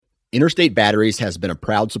Interstate Batteries has been a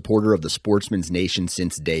proud supporter of the Sportsman's Nation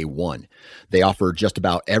since day one. They offer just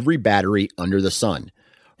about every battery under the sun,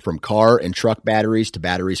 from car and truck batteries to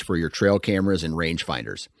batteries for your trail cameras and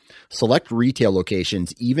rangefinders. Select retail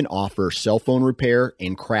locations even offer cell phone repair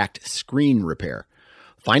and cracked screen repair.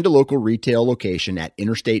 Find a local retail location at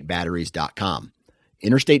interstatebatteries.com.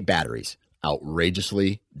 Interstate Batteries,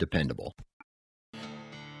 outrageously dependable.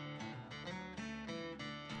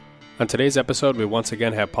 On today's episode, we once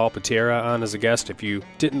again have Paul Patera on as a guest. If you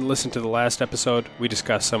didn't listen to the last episode, we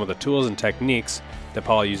discussed some of the tools and techniques that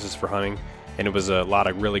Paul uses for hunting, and it was a lot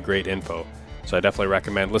of really great info. So I definitely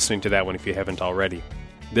recommend listening to that one if you haven't already.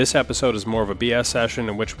 This episode is more of a BS session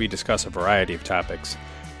in which we discuss a variety of topics.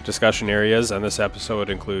 Discussion areas on this episode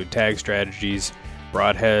include tag strategies,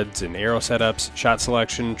 broadheads and arrow setups, shot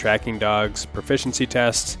selection, tracking dogs, proficiency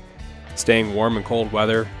tests, staying warm in cold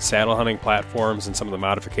weather, saddle hunting platforms and some of the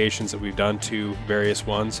modifications that we've done to various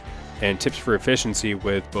ones, and tips for efficiency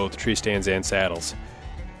with both tree stands and saddles.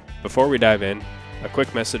 Before we dive in, a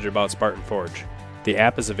quick message about Spartan Forge. The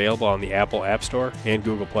app is available on the Apple App Store and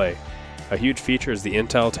Google Play. A huge feature is the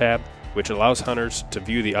Intel tab, which allows hunters to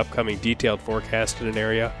view the upcoming detailed forecast in an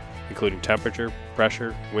area, including temperature,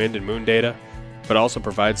 pressure, wind, and moon data, but also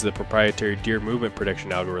provides the proprietary deer movement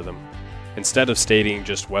prediction algorithm. Instead of stating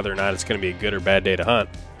just whether or not it's going to be a good or bad day to hunt,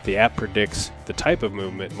 the app predicts the type of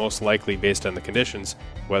movement most likely based on the conditions,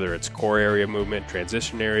 whether it's core area movement,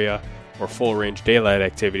 transition area, or full range daylight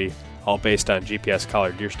activity, all based on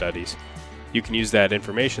GPS-collared deer studies. You can use that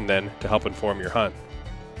information then to help inform your hunt.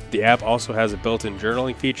 The app also has a built-in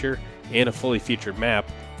journaling feature and a fully featured map,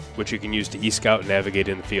 which you can use to e-scout and navigate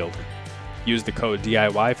in the field. Use the code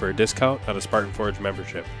DIY for a discount on a Spartan Forge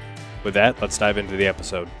membership. With that, let's dive into the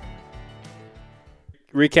episode.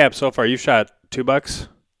 Recap so far, you shot 2 bucks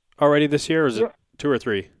already this year, or is it 2 or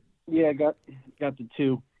 3? Yeah, I got the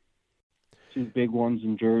two big ones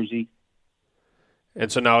in Jersey.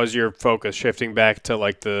 And so now is your focus shifting back to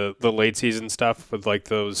like the late season stuff with like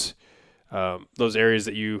those areas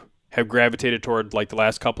that you have gravitated toward like the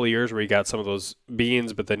last couple of years where you got some of those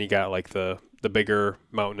beans, but then you got like the bigger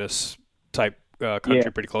mountainous type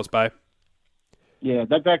country pretty close by? Yeah,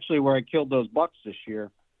 that's actually where I killed those bucks this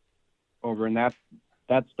year, over in that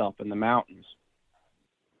stuff in the mountains,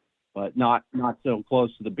 but not so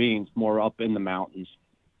close to the beans, more up in the mountains.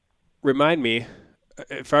 Remind me,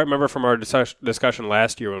 if I remember from our discussion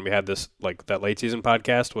last year when we had this, like that late season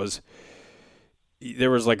podcast, was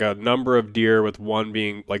there was like a number of deer with one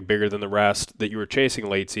being like bigger than the rest that you were chasing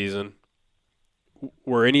late season.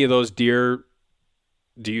 Were any of those deer,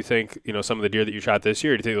 do you think, some of the deer that you shot this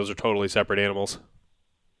year, do you think those are totally separate animals?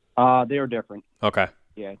 They were different. Okay.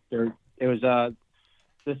 Yeah, it was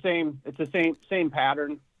the same. It's the same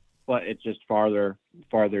pattern, but it's just farther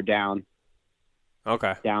down.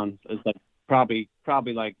 Okay. Down. It's like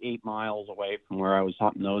probably like 8 miles away from where I was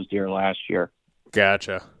hunting those deer last year.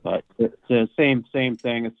 Gotcha. But it's the same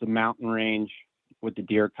thing. It's the mountain range with the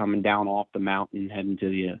deer coming down off the mountain, heading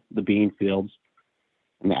to the bean fields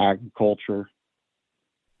and the agriculture.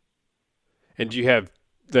 And do you have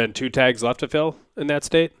then 2 tags left to fill in that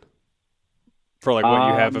state for like what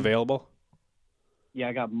you have available? Yeah,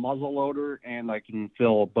 I got muzzle loader and I can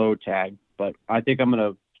fill a bow tag, but I think I'm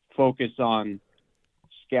going to focus on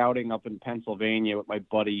scouting up in Pennsylvania with my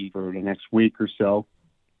buddy for the next week or so,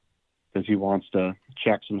 because he wants to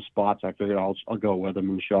check some spots. I figured I'll go with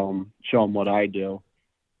him and show him what I do.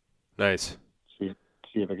 Nice. See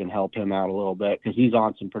if I can help him out a little bit, because he's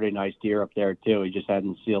on some pretty nice deer up there too. He just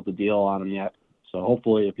hadn't sealed the deal on him yet. So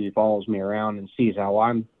hopefully if he follows me around and sees how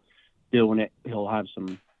I'm doing it, he'll have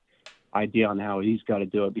some idea on how he's got to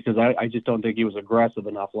do it, because I just don't think he was aggressive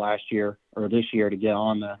enough last year or this year to get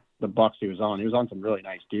on the bucks he was on. He was on some really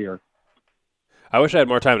nice deer. I wish I had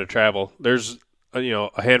more time to travel. There's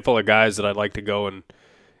a handful of guys that I'd like to go and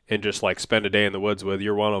just like spend a day in the woods with.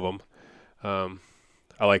 You're one of them.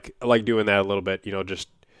 I like doing that a little bit, just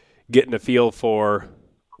getting a feel for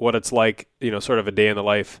what it's like, sort of a day in the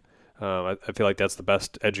life. I feel like that's the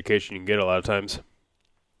best education you can get a lot of times.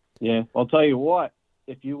 Yeah, I'll tell you what,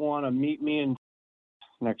 if you want to meet me in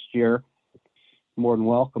next year, more than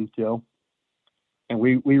welcome to. And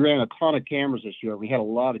we ran a ton of cameras this year. We had a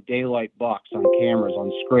lot of daylight bucks on cameras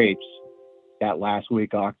on scrapes that last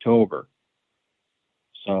week of October.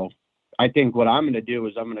 So I think what I'm going to do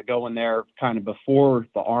is I'm going to go in there kind of before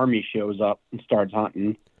the Army shows up and starts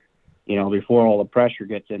hunting, before all the pressure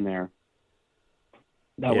gets in there.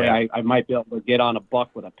 That way I might be able to get on a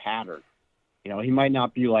buck with a pattern. He might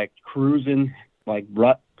not be like cruising, like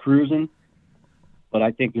rut cruising, but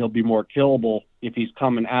I think he'll be more killable if he's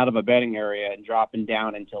coming out of a bedding area and dropping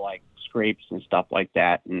down into like scrapes and stuff like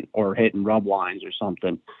that, or hitting rub lines or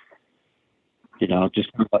something. Just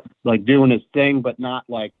like doing his thing, but not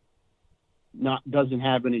doesn't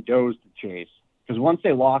have any does to chase. Because once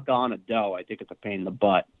they lock on a doe, I think it's a pain in the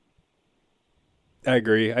butt. I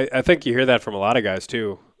agree. I think you hear that from a lot of guys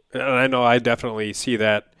too. And I know I definitely see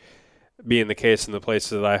that being the case in the places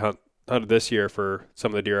that I hunted this year for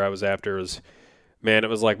some of the deer I was after. It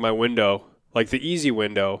was like my window, like the easier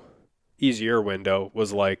window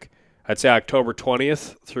was like, I'd say October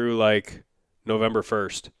 20th through like November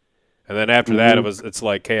 1st. And then after that, it's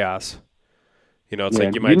like chaos. It's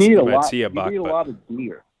like you might see a buck. You need a lot of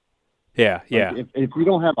deer. Yeah. If we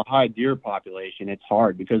don't have a high deer population, it's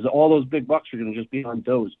hard because all those big bucks are going to just be on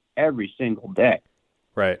does every single day.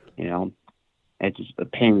 Right. It's just a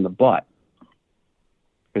pain in the butt.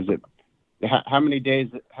 Because how many days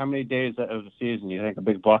of the season do you think a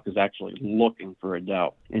big buck is actually looking for a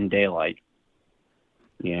doe in daylight?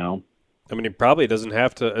 I mean, it probably doesn't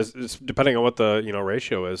have to, it's depending on what the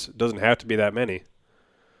ratio is. It doesn't have to be that many.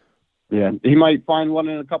 Yeah, he might find one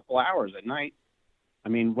in a couple hours at night. I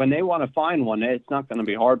mean, when they want to find one, it's not going to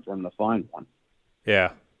be hard for them to find one.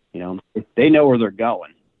 Yeah. They know where they're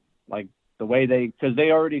going. Like the way because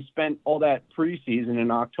they already spent all that preseason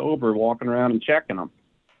in October walking around and checking them,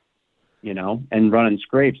 and running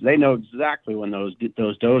scrapes. They know exactly when those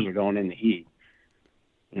does are going in the heat.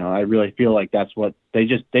 I really feel like that's what they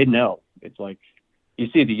know. It's like you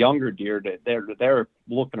see the younger deer that they're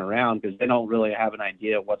looking around because they don't really have an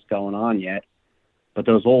idea of what's going on yet. But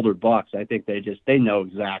those older bucks, I think they know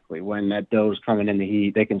exactly when that doe's coming in the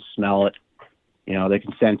heat. They can smell it. They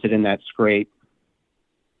can sense it in that scrape.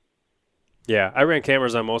 Yeah, I ran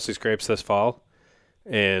cameras on mostly scrapes this fall,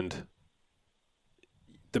 and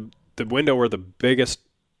the window where the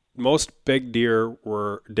most big deer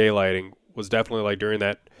were daylighting was definitely like during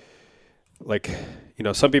that, like,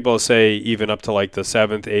 some people say even up to like the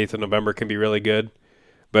 7th, 8th of November can be really good.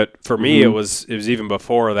 But for me, it was even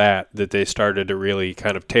before that they started to really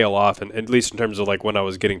kind of tail off, and at least in terms of like when I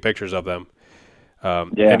was getting pictures of them.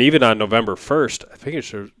 And even on November 1st, pretty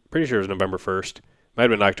sure it was November 1st, might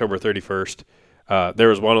have been October 31st, there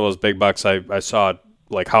was one of those big bucks I saw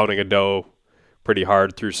like hounding a doe pretty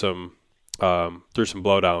hard through some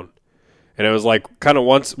blowdown. And it was like kind of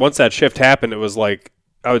once that shift happened, it was like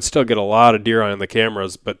I would still get a lot of deer on the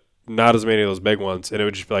cameras, but not as many of those big ones, and it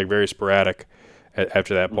would just be like very sporadic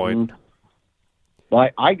after that point. Well,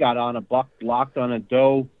 I got on a buck locked on a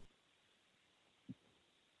doe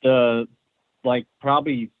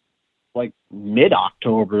probably like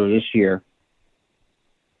mid-October this year.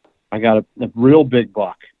 I got a real big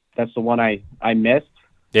buck. That's the one I missed.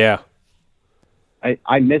 Yeah.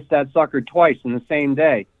 I missed that sucker twice in the same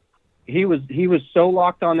day. He was so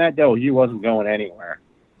locked on that doe, he wasn't going anywhere.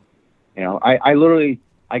 I literally,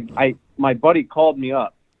 my buddy called me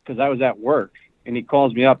up because I was at work, and he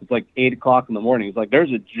calls me up. It's like 8 o'clock in the morning. He's like,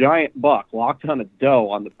 "There's a giant buck locked on a doe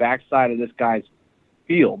on the backside of this guy's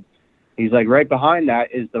field." He's like, "Right behind that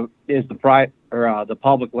is the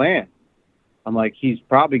public land." I'm like, "He's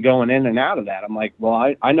probably going in and out of that." I'm like,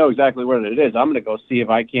 "Well, I know exactly where it is. I'm going to go see if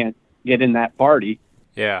I can't get in that party."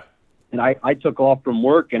 Yeah. And I took off from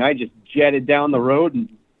work, and I just jetted down the road and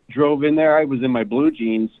drove in there. I was in my blue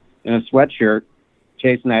jeans and a sweatshirt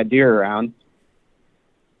chasing that deer around.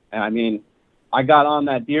 And I mean, I got on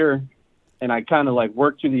that deer, and I kind of like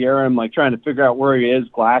worked through the area. I'm like trying to figure out where he is,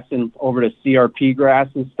 glassing over to CRP grass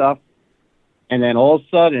and stuff. And then all of a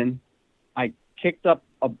sudden, I kicked up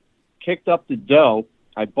the doe.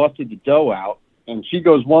 I busted the doe out, and she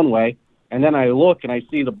goes one way. And then I look, and I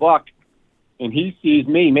see the buck, and he sees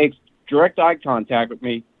me, makes direct eye contact with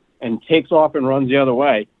me, and takes off and runs the other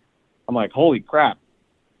way. I'm like, holy crap.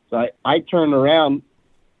 So I turned around,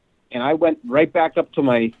 and I went right back up to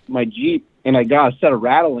my Jeep, and I got a set of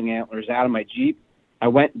rattling antlers out of my Jeep. I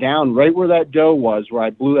went down right where that doe was, where I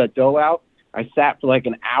blew that doe out. I sat for like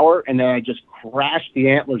an hour, and then I just crashed the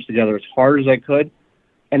antlers together as hard as I could,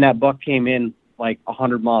 and that buck came in like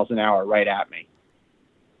 100 miles an hour right at me.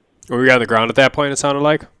 Were you on the ground at that point, it sounded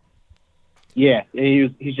like? Yeah,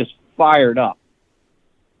 he's just fired up.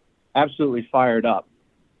 Absolutely fired up.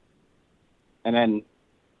 And then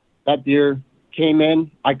that deer came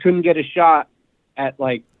in. I couldn't get a shot at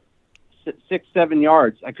like 6-7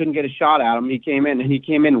 yards. I couldn't get a shot at him. He came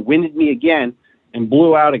in, winded me again, and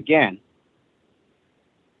blew out again.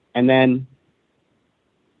 And then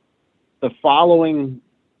the following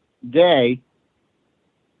day,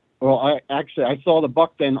 I saw the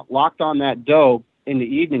buck then locked on that doe in the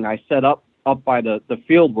evening. I set up by the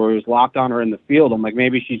field where he was locked on her in the field. I'm like,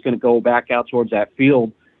 maybe she's going to go back out towards that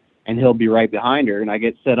field and he'll be right behind her. And I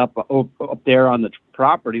get set up there on the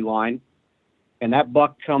property line, and that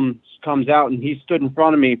buck comes out, and he stood in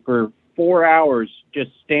front of me for 4 hours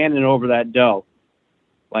just standing over that doe,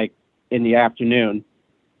 like in the afternoon.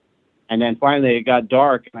 And then finally it got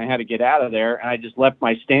dark, and I had to get out of there, and I just left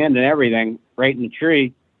my stand and everything right in the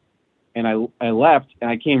tree. And I left, and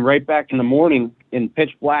I came right back in the morning in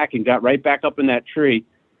pitch black and got right back up in that tree.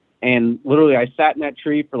 And literally I sat in that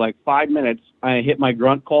tree for like 5 minutes. I hit my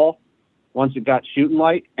grunt call once it got shooting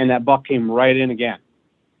light, and that buck came right in again.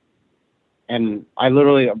 And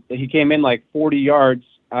he came in like 40 yards.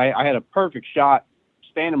 I had a perfect shot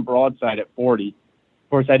standing broadside at 40. Of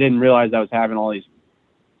course, I didn't realize I was having all these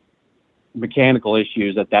mechanical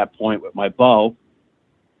issues at that point with my bow.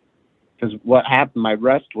 Because what happened, my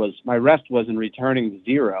rest wasn't returning to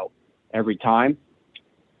zero every time,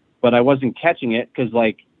 but I wasn't catching it because,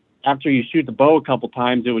 like, after you shoot the bow a couple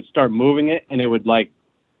times, it would start moving it, and it would, like,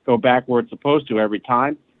 go back where it's supposed to every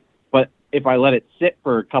time. But if I let it sit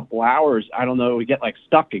for a couple hours, I don't know, it would get, like,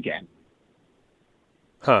 stuck again.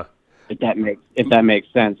 Huh. If that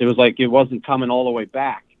makes sense. It was like it wasn't coming all the way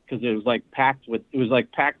back because it was, like, packed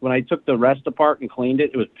when I took the rest apart and cleaned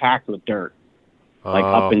it, it was packed with dirt. Like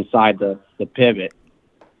up inside the pivot.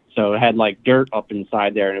 So it had like dirt up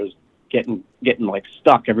inside there, and it was getting like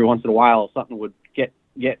stuck every once in a while. Something would get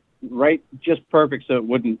right just perfect so it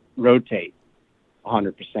wouldn't rotate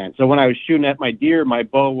 100%. So when I was shooting at my deer, my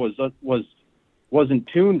bow wasn't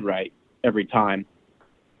tuned right every time.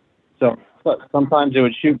 So sometimes it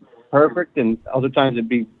would shoot perfect, and other times it'd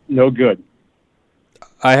be no good.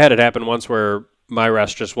 I had it happen once where my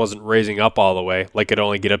rest just wasn't raising up all the way. Like, it'd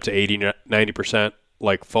only get up to 80, 90%,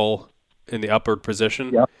 like, full in the upward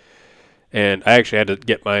position. Yep. And I actually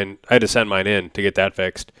had to send mine in to get that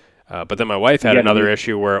fixed. But then my wife had another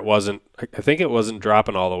issue where I think it wasn't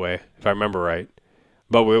dropping all the way, if I remember right.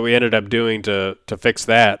 But what we ended up doing to fix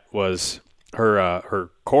that was her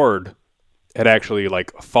cord had actually,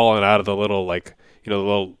 like, fallen out of the little, like, the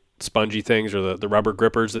little spongy things or the rubber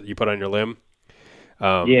grippers that you put on your limb.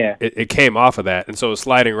 It came off of that, and so it was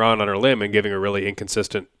sliding around on her limb and giving a really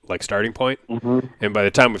inconsistent, like, starting point. Mm-hmm. And by the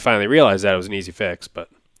time we finally realized that, it was an easy fix. But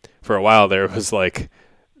for a while there, it was like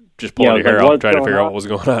just pulling your hair off, trying to figure out what was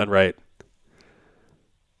going on. Right.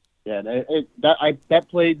 Yeah, that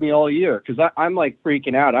played me all year because I'm like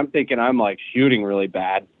freaking out. I'm thinking I'm like shooting really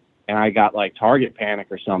bad, and I got like target panic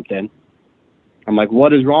or something. I'm like,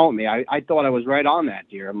 what is wrong with me? I thought I was right on that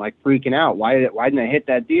deer. I'm like freaking out. Why didn't I hit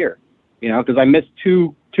that deer? Because I missed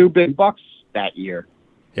two big bucks that year.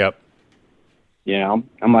 Yep.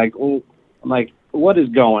 I'm like, what is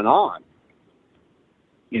going on?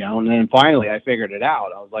 And then finally I figured it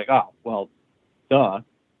out. I was like, oh, well, duh.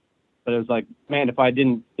 But it was like, man, if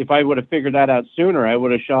I would have figured that out sooner, I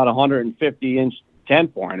would have shot a 150-inch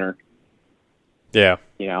 10-pointer. Yeah.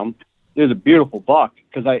 It was a beautiful buck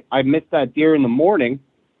because I missed that deer in the morning,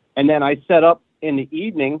 and then I set up in the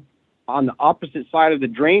evening on the opposite side of the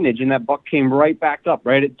drainage, and that buck came right back up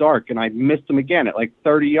right at dark, and I missed him again at like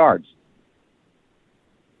 30 yards.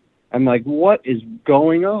 I'm like, what is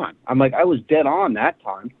going on? I'm like, I was dead on that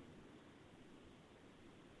time.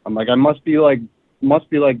 I'm like, I must be like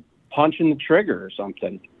punching the trigger or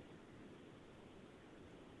something.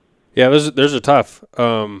 Yeah, those are tough.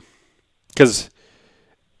 Because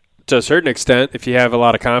to a certain extent, if you have a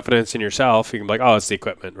lot of confidence in yourself, you can be like, oh, it's the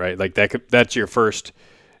equipment, right? Like that's your first.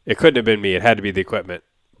 It couldn't have been me. It had to be the equipment.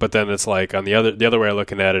 But then it's like the other way of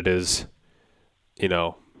looking at it is,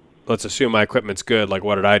 let's assume my equipment's good. Like,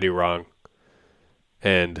 what did I do wrong?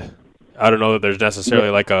 And I don't know that there's necessarily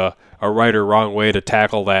like a right or wrong way to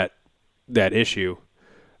tackle that issue.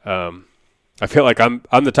 I feel like I'm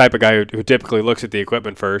the type of guy who typically looks at the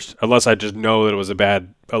equipment first, unless I just know that it was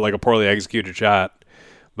a poorly executed shot.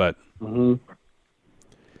 But it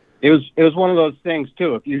was one of those things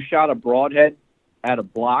too. If you shot a broadhead at a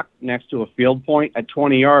block next to a field point at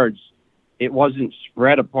 20 yards, it wasn't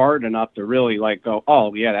spread apart enough to really like go,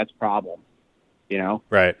 oh yeah, that's a problem,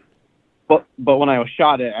 Right. But when I was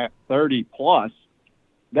shot at 30 plus,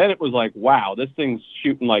 then it was like, wow, this thing's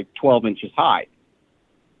shooting like 12 inches high.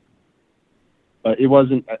 But it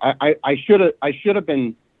wasn't. I should have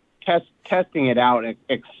been testing it out at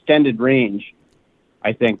extended range,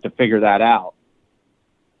 I think, to figure that out.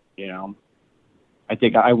 I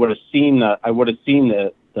think I would have seen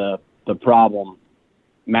the problem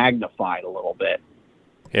magnified a little bit.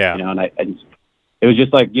 Yeah. And it was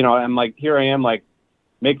just like, I'm like, here I am, like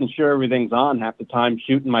making sure everything's on half the time,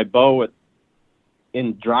 shooting my bow in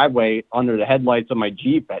the driveway under the headlights of my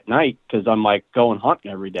Jeep at night because I'm like going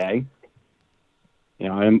hunting every day.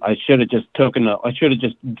 I should have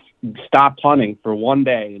just stopped hunting for one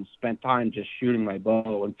day and spent time just shooting my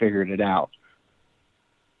bow and figured it out.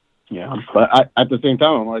 But at the same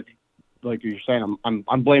time, I'm like you're saying,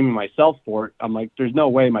 I'm blaming myself for it. I'm like, there's no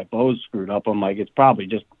way my bow's screwed up. I'm like, it's probably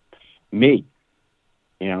just me,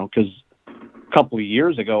 because a couple of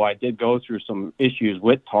years ago, I did go through some issues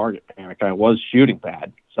with target panic. I was shooting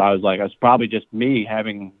bad. So I was like, it's probably just me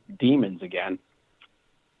having demons again.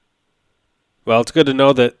 Well, it's good to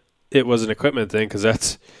know that it was an equipment thing, because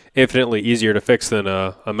that's infinitely easier to fix than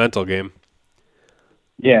a mental game.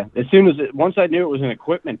 Yeah, once I knew it was an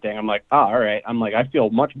equipment thing, I'm like, all right. I'm like, I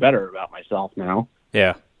feel much better about myself now.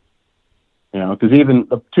 Yeah. Because even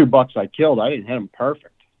the 2 bucks I killed, I didn't hit them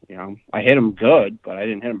perfect. I hit them good, but I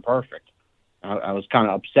didn't hit them perfect. I was kind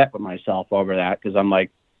of upset with myself over that, because I'm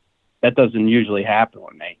like, that doesn't usually happen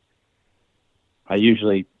with me. I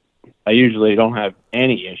usually don't have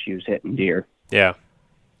any issues hitting deer. Yeah.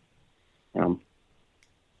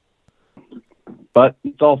 But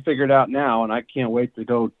it's all figured out now, and I can't wait to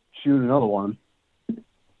go shoot another one.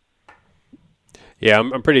 Yeah,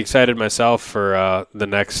 I'm pretty excited myself for the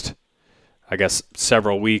next, I guess,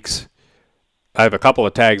 several weeks. I have a couple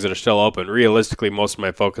of tags that are still open. Realistically, most of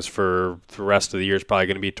my focus for the rest of the year is probably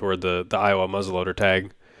going to be toward the Iowa muzzleloader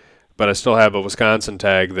tag. But I still have a Wisconsin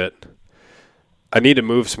tag that I need to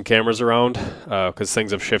move some cameras around because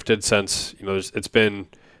things have shifted since, it's been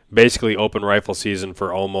basically open rifle season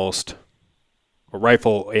for almost a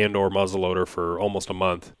rifle and or muzzleloader for almost a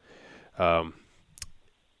month. And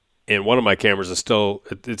one of my cameras is still,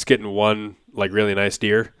 it's getting one like really nice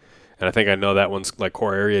deer. And I think I know that one's like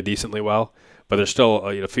core area decently well, but there's still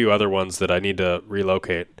a few other ones that I need to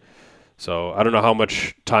relocate. So I don't know how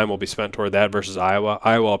much time will be spent toward that versus Iowa.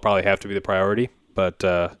 Iowa will probably have to be the priority, but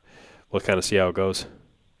we'll kind of see how it goes.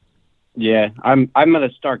 Yeah, I'm going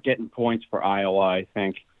to start getting points for Iowa, I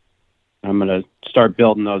think. I'm going to start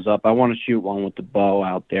building those up. I want to shoot one with the bow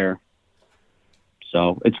out there.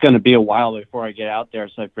 So it's going to be a while before I get out there,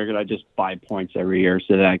 so I figured I'd just buy points every year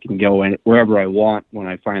so that I can go in wherever I want when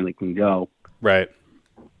I finally can go. Right.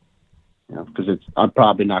 Because I'm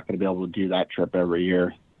probably not going to be able to do that trip every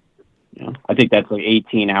year. I think that's like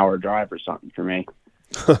 18-hour drive or something for me.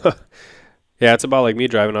 Yeah, it's about like me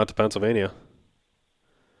driving out to Pennsylvania.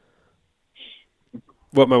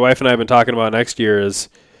 What my wife and I have been talking about next year is,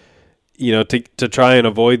 to try and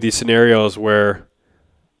avoid these scenarios where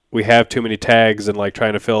we have too many tags and like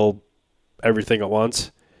trying to fill everything at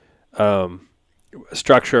once.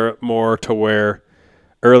 Structure more to where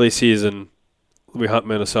early season we hunt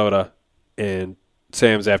Minnesota and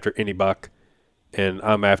Sam's after any buck and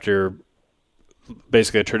I'm after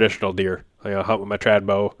basically a traditional deer. I hunt with my trad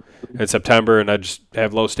bow in September and I just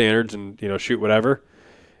have low standards and shoot whatever.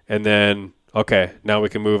 And then okay, now we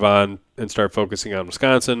can move on and start focusing on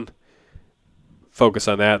Wisconsin. Focus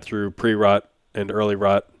on that through pre-rut and early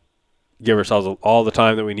rut. Give ourselves all the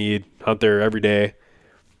time that we need. Hunt there every day.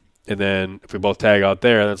 And then if we both tag out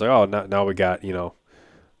there, then it's like, oh, now we got,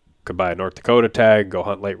 could buy a North Dakota tag, go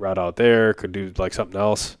hunt late rut out there, could do like something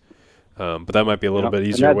else. But that might be a little bit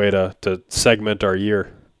easier way to segment our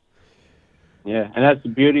year. Yeah, and that's the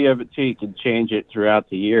beauty of it, too. You can change it throughout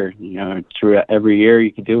the year. Throughout every year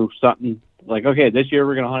you can do something like, okay, this year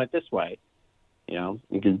we're going to hunt it this way. You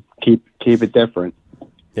can keep it different.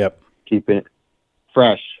 Yep. Keep it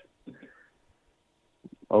fresh.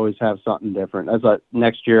 Always have something different. That's like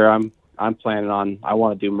next year I'm planning on, I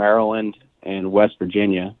want to do Maryland and West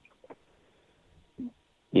Virginia.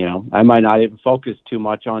 I might not even focus too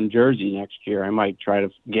much on Jersey next year. I might try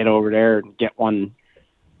to get over there and get one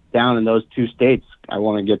down in those 2 states. I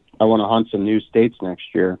want to hunt some new states next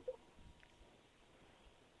year.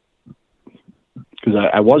 Because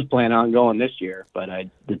I was planning on going this year, but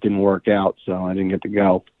it didn't work out, so I didn't get to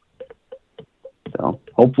go. So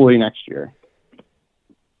hopefully next year.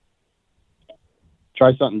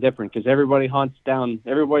 Try something different, because everybody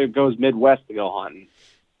goes Midwest to go hunting,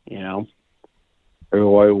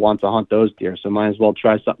 Everybody wants to hunt those deer, so might as well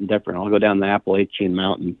try something different. I'll go down the Appalachian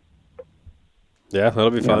Mountain. Yeah,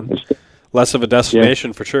 that'll be fun. Less of a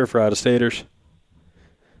destination for sure for out-of-staters.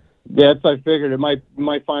 Yeah, that's what I figured. You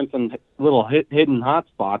might find some little hidden hot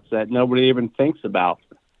spots that nobody even thinks about.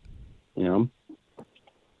 You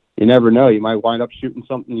never know. You might wind up shooting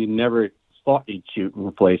something you never thought you'd shoot in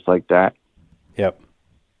a place like that. Yep.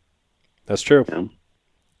 That's true. Yeah.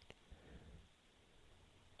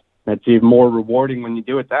 That's even more rewarding when you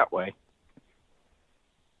do it that way.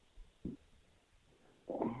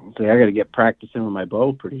 So I got to get practicing with my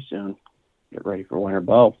bow pretty soon. Get ready for winter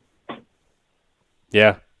bow.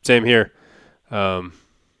 Yeah, same here. I'm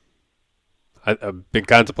I've been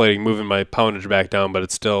contemplating moving my poundage back down, but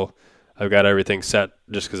it's still, I've got everything set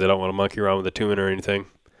just because I don't want to monkey around with the tune or anything.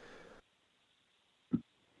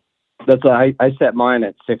 That's I set mine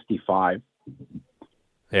at 65.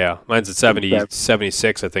 Yeah, mine's at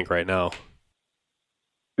 76, I think, right now.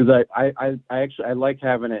 Because I actually I like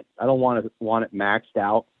having it. I don't want it maxed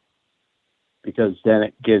out, because then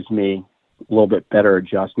it gives me a little bit better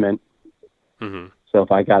adjustment. Mm-hmm. So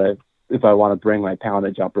if I want to bring my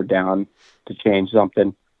poundage up or down to change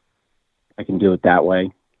something, I can do it that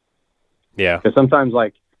way. Yeah. Because sometimes,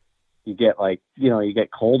 like, you get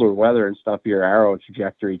colder weather and stuff, your arrow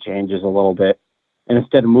trajectory changes a little bit. And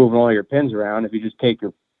instead of moving all your pins around, if you just take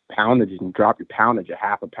your poundage and drop your poundage a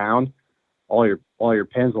half a pound, all your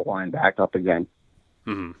pins will line back up again.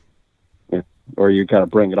 Mm-hmm. Yeah. Or you got to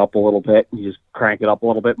bring it up a little bit, and you just crank it up a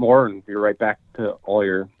little bit more, and you're right back to all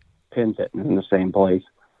your pins hitting in the same place.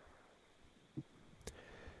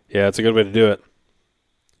 Yeah, it's a good way to do it.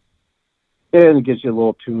 And it gives you a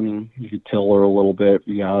little tuning. You can tiller a little bit if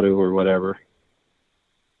you got to, or whatever.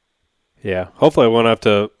 Yeah, hopefully I won't have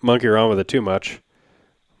to monkey around with it too much.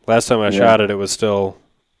 Last time I shot it, it was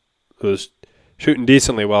shooting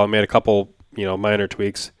decently well. I made a couple, minor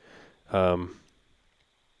tweaks. The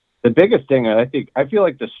biggest thing, I feel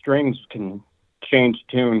like the strings can change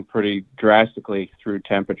tune pretty drastically through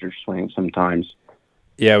temperature swings sometimes.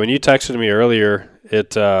 Yeah, when you texted me earlier,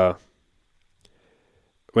 it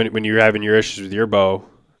when you were having your issues with your bow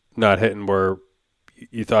not hitting where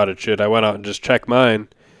you thought it should, I went out and just checked mine,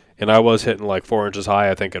 and I was hitting like 4 inches high,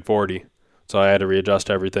 I think, at 40. So I had to readjust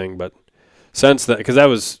everything. But since that, because it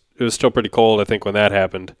was still pretty cold, I think, when that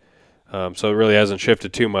happened. So it really hasn't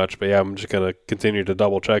shifted too much. But yeah, I'm just gonna continue to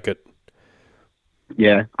double check it.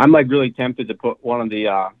 Yeah, I'm like really tempted to put one of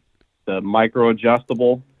the micro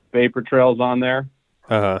adjustable vapor trails on there.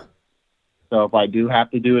 Uh-huh. So if I do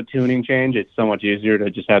have to do a tuning change, it's so much easier to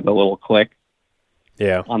just have the little click.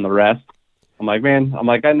 Yeah. On the rest. I'm like,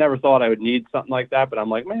 I never thought I would need something like that, but I'm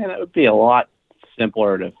like, man, it would be a lot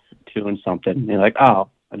simpler to tune something. And you're like, I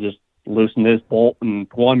just loosen this bolt and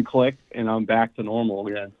one click, and I'm back to normal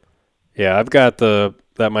again. Yeah, I've got that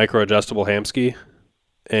micro adjustable Hamskea,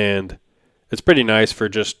 and it's pretty nice for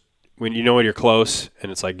just when you're close,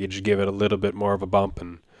 and it's like you just give it a little bit more of a bump,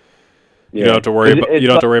 and you don't have to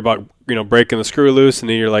worry about breaking the screw loose, and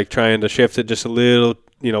then you're like trying to shift it just a little,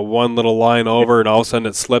 one little line over, and all of a sudden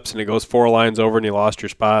it slips and it goes 4 lines over, and you lost your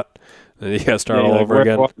spot, and you got to start all over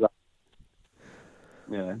again.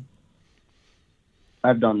 Yeah,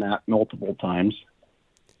 I've done that multiple times.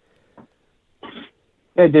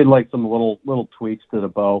 I did like some little tweaks to the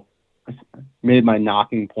bow. I made my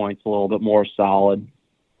knocking points a little bit more solid.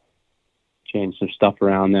 Changed some stuff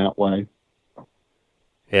around that way.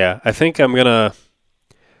 Yeah, I think I'm going to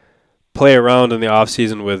play around in the off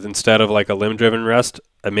season with, instead of like a limb-driven rest,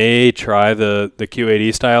 I may try the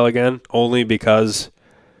Q8E style again, only because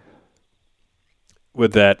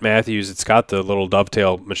with that Matthews, it's got the little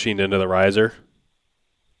dovetail machined into the riser.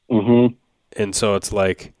 Mm-hmm. And so it's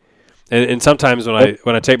like, and sometimes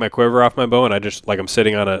when I take my quiver off my bow and I just, like, I'm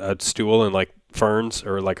sitting on a stool in like ferns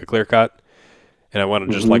or like a clear cut, and I want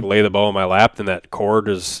to just like lay the bow in my lap, then that cord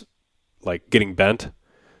is like getting bent.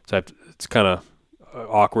 So it's kind of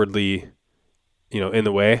awkwardly, in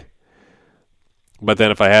the way. But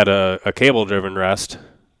then if I had a cable-driven rest,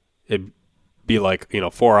 it'd be like,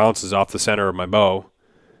 4 ounces off the center of my bow,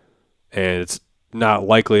 and it's not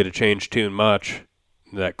likely to change tune much.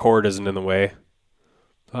 That cord isn't in the way.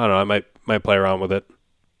 I don't know. I might play around with it.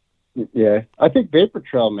 Yeah, I think Vapor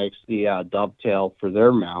Trail makes the dovetail for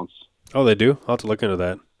their mounts. Oh, they do? I'll have to look into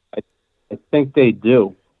that. I think they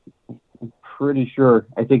do. I'm pretty sure.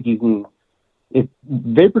 I think you can. If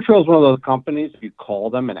Vapor Trail is one of those companies, if you call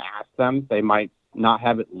them and ask them, they might not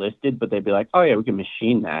have it listed, but they'd be like, "Oh yeah, we can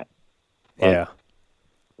machine that." Yeah,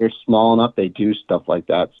 they're small enough; they do stuff like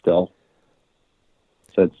that still.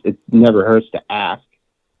 So it never hurts to ask.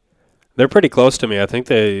 They're pretty close to me. I think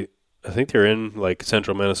they're in like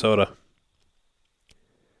central Minnesota.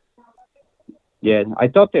 Yeah, I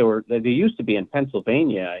thought they were. They used to be in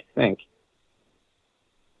Pennsylvania, I think.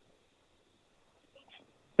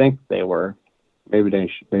 They were. Maybe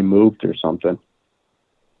they moved or something.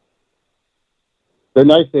 They're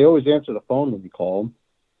nice. They always answer the phone when you call them.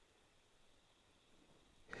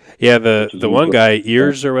 Yeah, the one guy,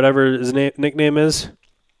 Ears or whatever his nickname is.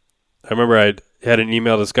 I remember I had an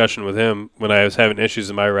email discussion with him when I was having issues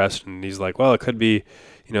in my rest, and he's like, "Well, it could be,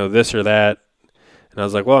 this or that." And I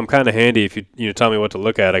was like, "Well, I'm kind of handy if you tell me what to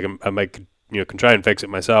look at. I might can try and fix it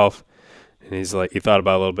myself." And he's like, he thought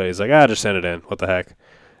about it a little bit. He's like, "Just send it in. What the heck?"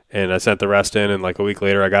 And I sent the rest in, and like a week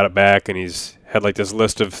later, I got it back, and he's had like this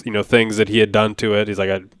list of, things that he had done to it. He's like,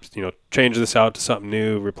 I, changed this out to something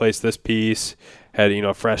new, replaced this piece, had,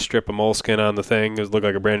 a fresh strip of moleskin on the thing. It looked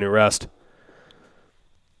like a brand new rest.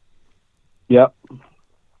 Yep.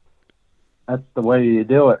 That's the way you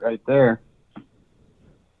do it right there.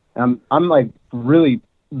 I'm like really,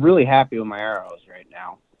 really happy with my arrows right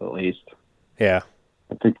now, at least. Yeah.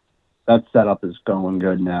 I think that setup is going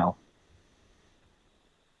good now.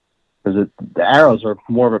 Because the arrows are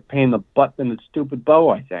more of a pain in the butt than the stupid bow,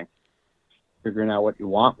 I think. Figuring out what you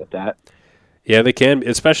want with that. Yeah, they can,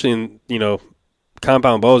 especially in,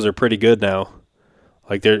 compound bows are pretty good now.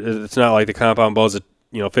 Like it's not like the compound bows that,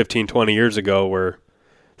 15, 20 years ago where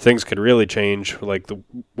things could really change, like the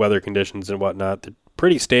weather conditions and whatnot. They're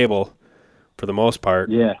pretty stable for the most part.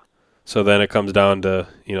 Yeah. So then it comes down to,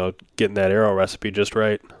 getting that arrow recipe just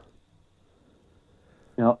right.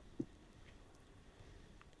 Yep.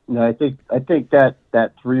 No, I think that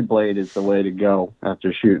 3-blade is the way to go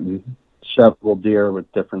after shooting several deer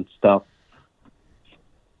with different stuff.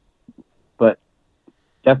 But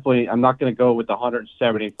definitely, I'm not going to go with the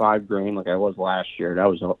 175 grain like I was last year. That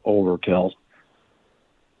was an overkill.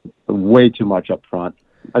 Way too much up front.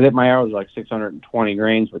 I think my arrow was like 620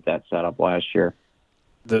 grains with that setup last year.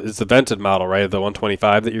 It's the vented model, right? The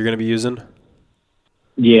 125 that you're going to be using?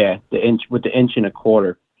 Yeah, the inch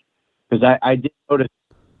 1.25. Because I did notice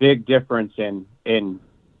a big difference in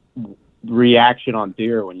reaction on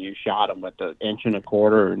deer when you shot them with the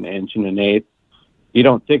 1.25 and 1.125. You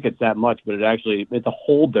don't think it's that much, but the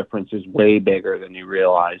whole difference is way bigger than you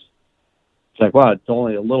realize. It's like, wow, it's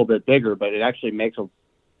only a little bit bigger, but it actually makes a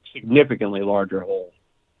significantly larger hole.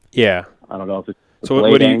 Yeah. I don't know if it's so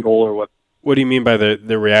blade angle or what. What do you mean by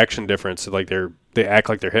the reaction difference? Like they act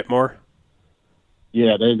like they're hit more?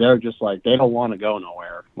 Yeah, they're just like, they don't want to go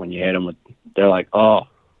nowhere when you hit them. They're like, oh,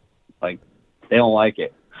 like they don't like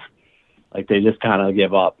it. Like they just kind of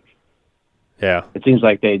give up. Yeah. It seems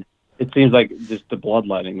like just the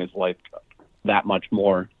bloodletting is like that much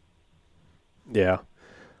more. Yeah.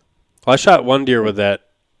 Well, I shot one deer with that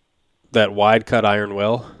wide cut iron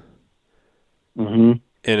will. Mm-hmm.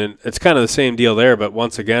 And it's kind of the same deal there, but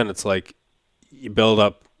once again, it's like you build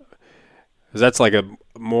up, because that's like a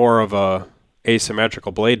more of a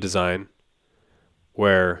asymmetrical blade design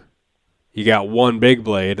where you got one big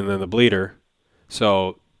blade and then the bleeder.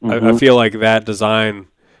 So I feel like that design,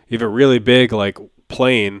 you have a really big like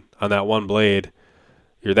plane on that one blade,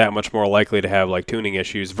 you're that much more likely to have like tuning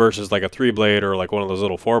issues versus like a 3-blade or like one of those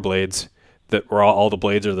little 4 blades that where all the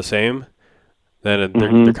blades are the same. Then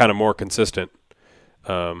they're kind of more consistent.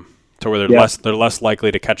 To where they're less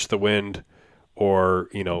likely to catch the wind, or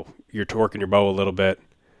you're torquing your bow a little bit.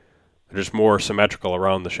 They're just more symmetrical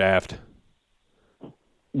around the shaft.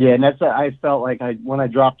 Yeah, and I felt like when I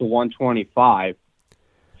dropped the 125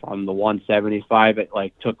 from the 175, it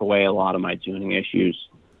like took away a lot of my tuning issues.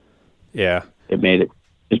 Yeah, it made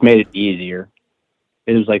it easier.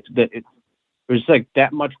 It was like it was like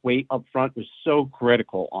that much weight up front was so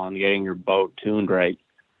critical on getting your bow tuned right,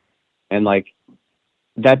 and like.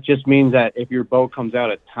 That just means that if your bow comes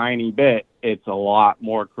out a tiny bit, it's a lot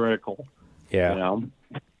more critical. Yeah.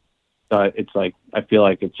 So it's like, I feel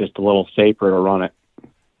like it's just a little safer to run it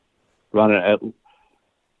at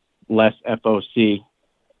less FOC.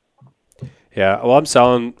 Yeah. Well, I'm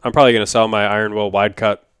probably going to sell my iron will wide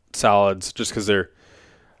cut solids just because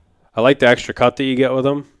I like the extra cut that you get with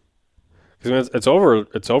them. Because it's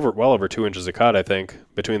well over 2 inches of cut, I think,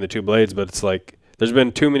 between the two blades. But it's like, there's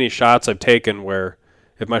been too many shots I've taken where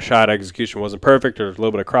if my shot execution wasn't perfect or a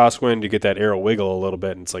little bit of crosswind, you get that arrow wiggle a little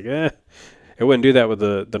bit, and it's like, it wouldn't do that with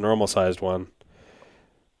the normal sized one.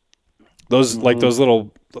 Those like those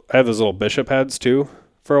little, I have those little bishop heads too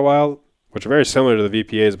for a while, which are very similar to the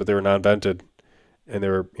VPAs, but they were non-vented and they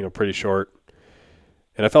were pretty short.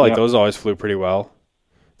 And I felt like those always flew pretty well.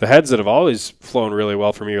 The heads that have always flown really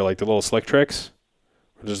well for me are like the little slick tricks,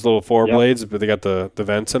 which is little 4 blades, but they got the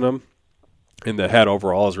vents in them, and the head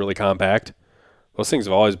overall is really compact. Those things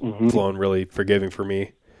have always flown really forgiving for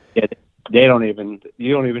me. Yeah, you don't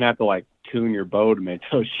even have to like tune your bow to make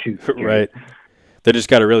those shoots. Right. They just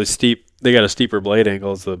got a steeper blade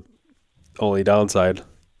angle is the only downside.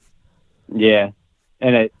 Yeah.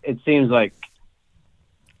 And it seems like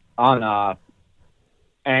on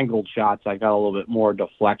angled shots, I got a little bit more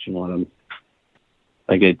deflection with them.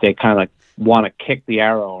 Like they kind of want to kick the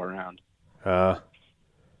arrow around.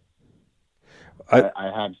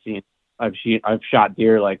 I've shot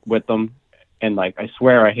deer like with them, and like I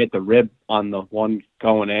swear I hit the rib on the one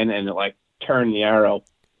going in, and it like turned the arrow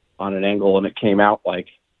on an angle, and it came out like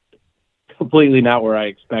completely not where I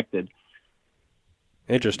expected.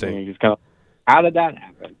 Interesting. And you just kind of How did that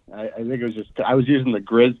happen? I think it was just I was using the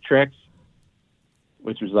Grizz Tricks,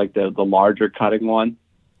 which was like the larger cutting one.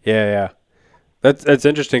 Yeah. That's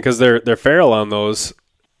interesting because their ferrule on those,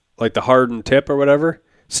 like the hardened tip or whatever,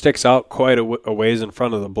 sticks out quite a ways in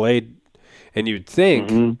front of the blade, and you'd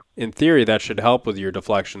think, in theory, that should help with your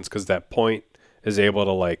deflections because that point is able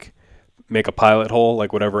to like make a pilot hole,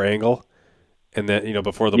 like whatever angle, and then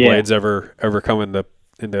before the blades ever come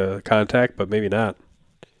into contact, but maybe not.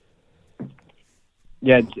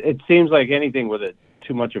 Yeah, it seems like anything with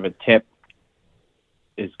too much of a tip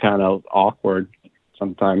is kind of awkward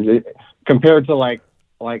sometimes, compared to like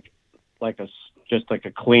just like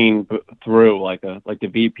a clean through, like the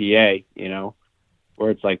VPA, where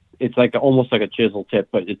it's like almost like a chisel tip,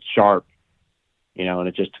 but it's sharp, and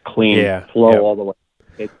it's just clean flow all the way.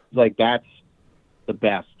 It's like that's the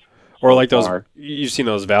best. Or like those, you've seen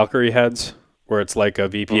those Valkyrie heads where it's like a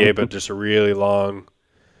VPA, but just a really long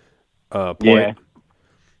point. Yeah.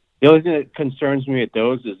 The only thing that concerns me at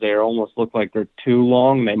those is they almost look like they're too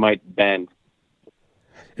long. They might bend.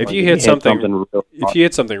 If you hit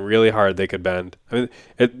something really hard, they could bend. I mean,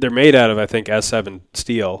 they're made out of, I think, S7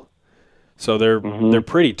 steel, so they're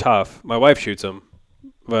pretty tough. My wife shoots them,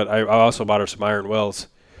 but I also bought her some iron wills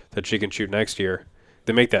that she can shoot next year.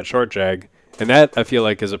 They make that short jag, and that I feel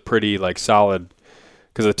like is a pretty like solid,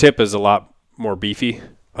 because the tip is a lot more beefy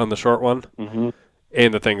on the short one.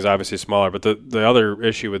 And the thing's obviously smaller, but the other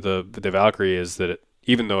issue with the Valkyrie is that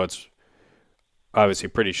even though it's obviously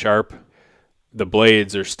pretty sharp, the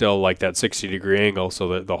blades are still like that 60-degree angle, so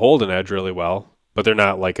that they hold an edge really well, but they're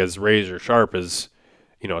not like as razor sharp as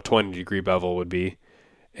a 20-degree bevel would be,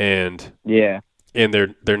 and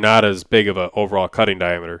they're not as big of an overall cutting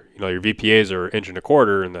diameter. Your VPAs are 1.25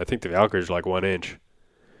 inches, and I think the Valkyries are like 1 inch.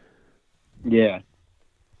 Yeah,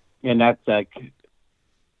 and that's like.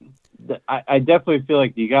 I definitely feel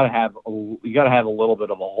like you gotta have a little bit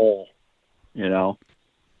of a hole, and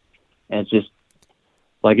it's just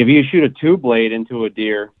like if you shoot a 2-blade into a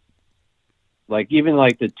deer, like even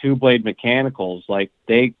like the 2-blade mechanicals, like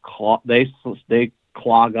they clog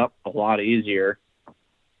up a lot easier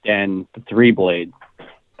than the 3-blade,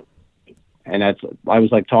 and I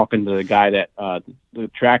was like talking to the guy that the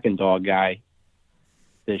track and dog guy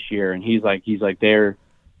this year, and he's like their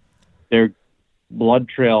blood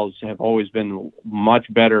trails have always been much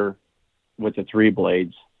better with the 3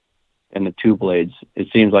 blades than the 2 blades. It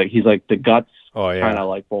seems like he's like the guts kind of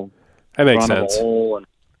like that makes sense. Hole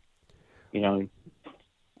and,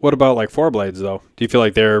 What about like 4 blades though? Do you feel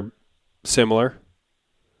like they're similar?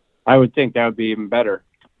 I would think that would be even better.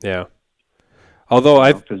 Yeah. Although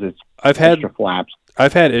because it's extra flaps.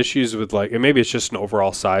 I've had issues with like, and maybe it's just an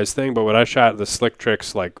overall size thing, but when I shot the Slick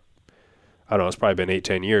Tricks, like I don't know, it's probably been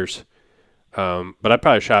 8-10 years. But I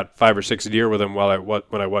probably shot 5 or 6 deer with them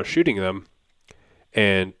when I was shooting them,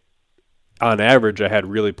 and on average I had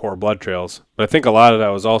really poor blood trails. But I think a lot of that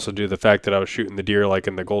was also due to the fact that I was shooting the deer like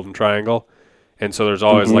in the Golden Triangle, and so there's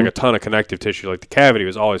always like a ton of connective tissue. Like the cavity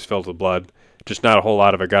was always filled with blood, just not a whole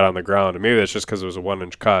lot of it got on the ground. And maybe that's just because it was a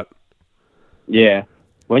 1-inch cut. Yeah,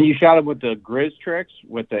 when you shot them with the Grizz Tricks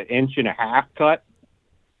with the 1.5-inch cut,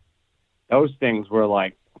 those things were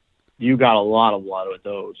like you got a lot of blood with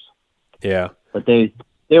those. Yeah. But they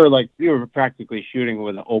were like, you were practically shooting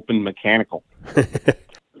with an open mechanical.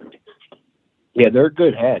 Yeah, they're a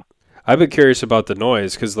good head. I've been curious about the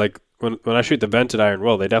noise because like when I shoot the vented iron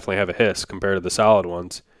will, they definitely have a hiss compared to the solid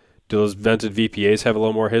ones. Do those vented VPAs have a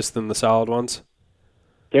little more hiss than the solid ones?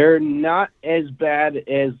 They're not as bad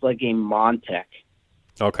as like a Montec.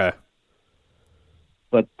 Okay.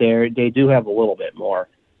 But they do have a little bit more.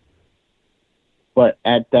 But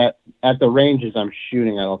at the ranges I'm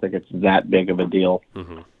shooting, I don't think it's that big of a deal.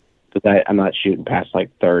 Because I'm not shooting past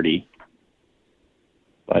like 30.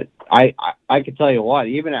 But I could tell you what,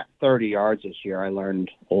 even at 30 yards this year, I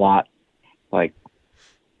learned a lot. Like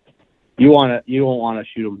you don't want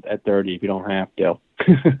to shoot them at 30 if you don't have to.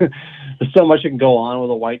 There's so much that can go on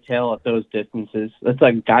with a whitetail at those distances. That's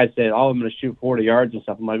like guys say, "Oh, I'm going to shoot 40 yards and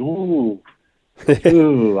stuff." I'm like, ooh, I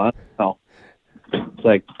don't know. It's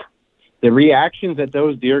like. The reactions that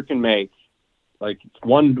those deer can make, like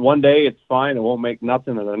one day it's fine, it won't make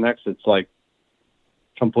nothing, and the next it's like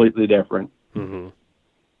completely different.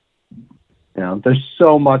 There's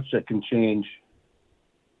so much that can change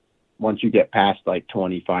once you get past like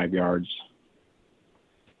 25 yards.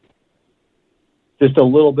 Just a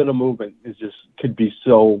little bit of movement could be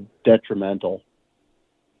so detrimental,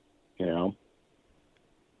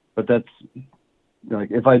 But that's.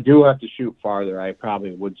 Like if I do have to shoot farther, I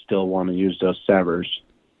probably would still want to use those severs,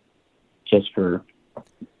 just for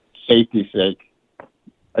safety's sake.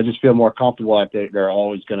 I just feel more comfortable that they're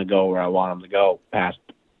always going to go where I want them to go past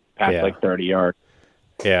like 30 yards.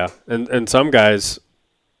 Yeah, and some guys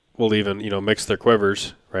will even mix their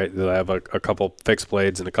quivers, right? They'll have a couple fixed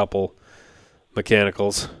blades and a couple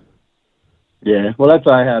mechanicals. Yeah, well, that's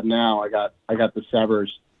what I have now. I got the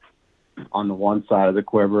Severs on the one side of the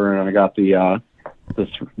quiver, and I got the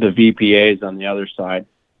VPAs on the other side.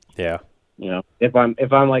 Yeah. If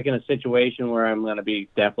I'm like in a situation where I'm going to be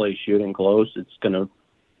definitely shooting close,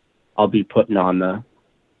 I'll be putting on the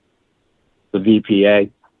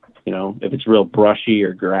VPA. If it's real brushy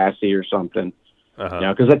or grassy or something.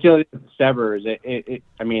 Because that's the only thing with the Sever is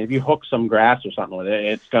I mean, if you hook some grass or something with it,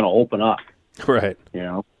 it's going to open up. Right.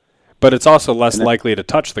 But it's also less likely to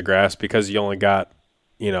touch the grass because you only got,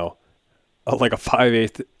 like a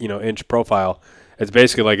 5/8 inch profile. It's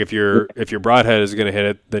basically like if your broadhead is going to hit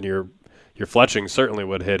it, then your fletching certainly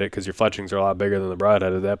would hit it because your fletchings are a lot bigger than the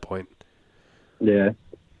broadhead at that point. Yeah,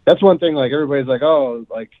 that's one thing. Like everybody's like, oh,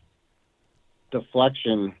 like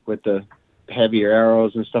deflection with the heavier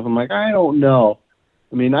arrows and stuff. I'm like, I don't know.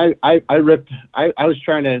 I mean, I was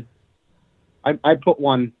trying to. I put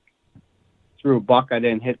one through a buck I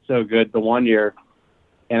didn't hit so good the one year,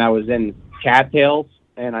 and I was in cattails,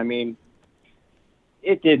 and I mean,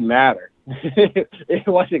 it didn't matter. It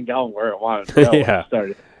wasn't going where it wanted to go. Yeah.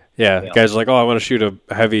 Yeah, guys are like, oh, I want to shoot a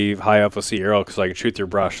heavy, high FOC arrow because I can shoot through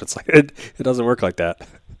brush. It's like it doesn't work like that.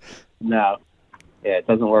 No, yeah, it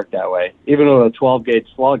doesn't work that way. Even with a 12-gauge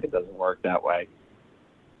slug, it doesn't work that way.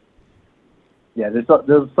 Yeah, there's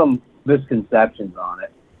some misconceptions on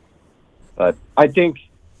it, but I think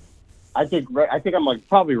I'm like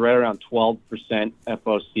probably right around 12%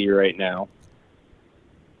 FOC right now.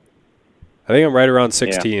 I think I'm right around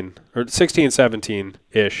 16 or 16, 17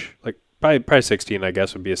 ish. Like probably 16, I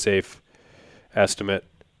guess would be a safe estimate.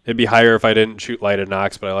 It'd be higher if I didn't shoot lighted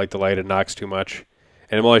nocks, but I like the lighted nocks too much.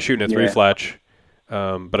 And I'm only shooting a 3 fletch,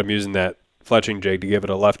 but I'm using that fletching jig to give it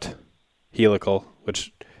a left helical,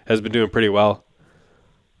 which has been doing pretty well.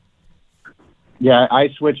 Yeah, I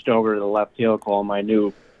switched over to the left helical on my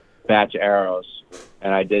new batch of arrows,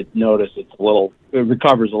 and I did notice it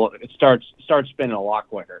recovers a little. It starts spinning a lot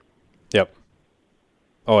quicker. Yep.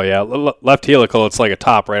 Oh yeah, left helical. It's like a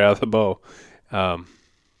top right out of the bow,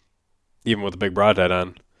 even with a big broadhead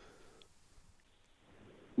on.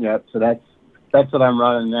 Yep. So that's what I'm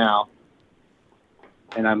running now,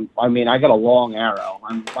 and I got a long arrow.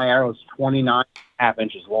 My arrow's 29.5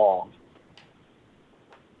 inches long,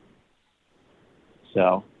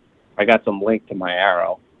 so I got some length to my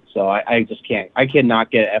arrow. So I just can't. I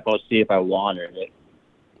cannot get FOC if I wanted it.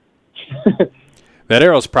 That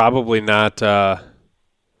arrow's probably not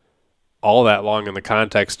all that long in the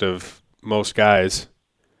context of most guys,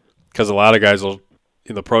 because a lot of guys will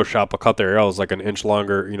in the pro shop will cut their arrows like an inch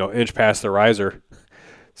longer, inch past the riser,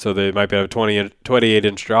 so they might be have a 28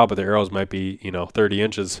 inch draw, but their arrows might be 30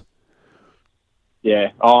 inches.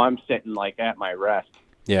 Yeah. Oh, I'm sitting like at my rest.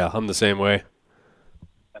 Yeah, I'm the same way.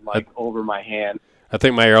 I'm like over my hand. I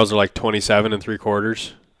think my arrows are like 27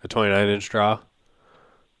 3/4, a 29 inch draw.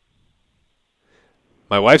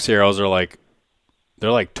 My wife's arrows are like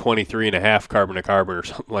 23.5 carbon to carbon or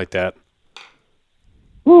something like that.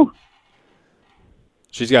 Woo.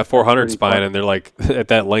 She's got 400 spine, and they're like at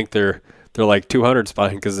that length they're like 200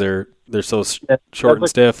 spine because they're so short and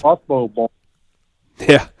stiff. Crossbow ball.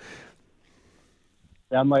 Yeah.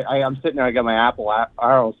 I'm sitting there. I got my Apple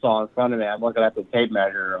arrow saw in front of me. I'm looking at the tape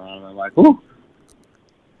measure, and I'm like, whoo.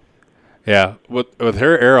 Yeah, with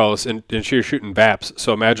her arrows, and she was shooting VAPs,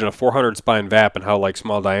 so imagine a 400 spine VAP and how like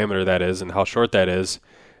small diameter that is and how short that is,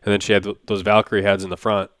 and then she had those Valkyrie heads in the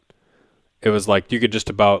front. It was like you could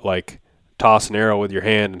just about like toss an arrow with your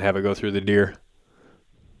hand and have it go through the deer.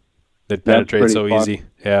 They'd penetrate so fun. Easy.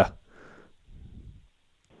 Yeah.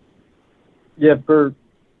 Yeah, for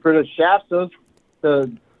the shafts,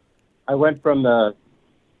 I went from the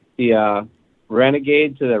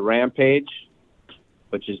Renegade to the Rampage,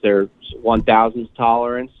 which is their 1,000th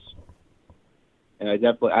tolerance, and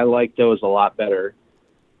I like those a lot better.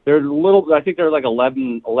 They're I think they're like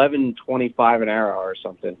 11.25 an arrow or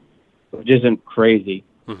something, which isn't crazy.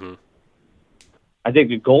 Mm-hmm. I think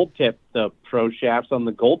the pro shafts on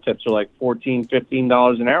the gold tips are like $14,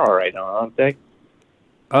 $15 an arrow right now, aren't they?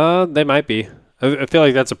 They might be. I feel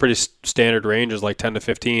like that's a pretty standard range, is like 10 to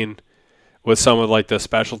 15, with some of like the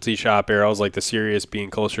specialty shop arrows, like the Sirius being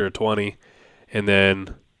closer to 20. And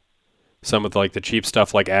then some of like the cheap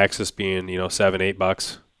stuff like Axis being, $7,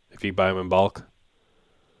 $8 if you buy them in bulk.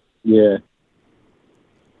 Yeah.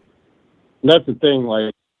 And that's the thing,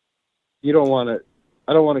 like I don't want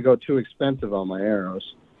to go too expensive on my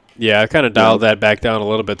arrows. Yeah, I kind of dialed that back down a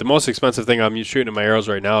little bit. The most expensive thing I'm shooting at my arrows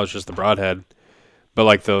right now is just the broadhead. But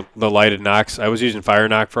like the lighted nocks, I was using Fire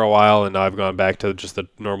Nock for a while, and now I've gone back to just the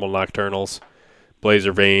normal nocturnals,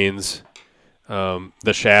 Blazer vanes,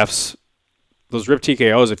 the shafts. Those Rip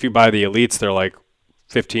TKOs, if you buy the elites, they're like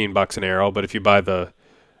 $15 an arrow. But if you buy the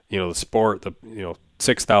sport, the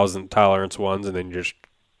 6,000 tolerance ones, and then you just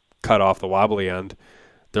cut off the wobbly end,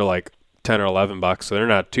 they're like $10 or $11. So they're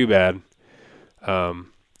not too bad.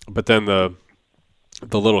 But then the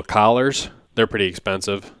little collars, they're pretty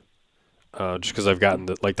expensive. Just because I've gotten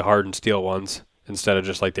the hardened steel ones instead of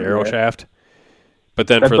just like the arrow shaft. But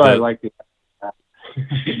then That's why I like it.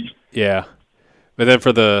 Yeah, but then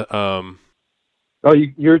for the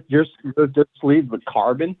your sleeves with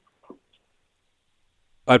carbon.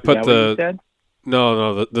 I'd put the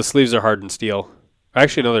sleeves are hardened steel.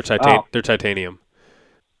 Actually, no, they're titanium.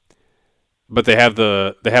 But they have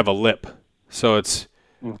a lip, so it's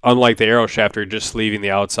unlike the arrow shaft, you're just sleeving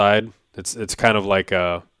the outside. It's kind of like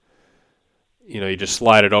you just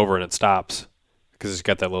slide it over and it stops because it's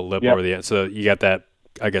got that little lip over the end. So you got that,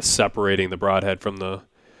 I guess, separating the broadhead from the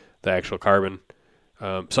actual carbon.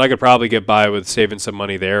 So I could probably get by with saving some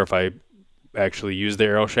money there if I actually use the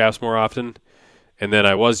arrow shafts more often. And then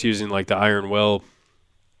I was using like the Iron Will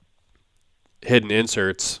hidden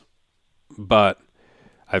inserts, but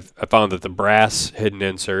I found that the brass hidden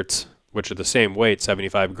inserts, which are the same weight,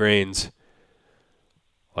 75 grains,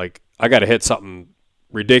 like I got to hit something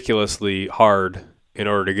ridiculously hard in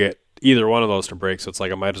order to get either one of those to break. So it's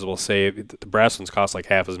like I might as well save. The brass ones cost like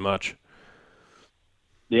half as much.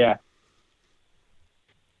 Yeah.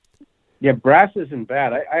 Yeah, brass isn't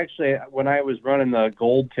bad. I actually, when I was running the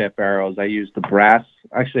gold tip arrows, I used the brass.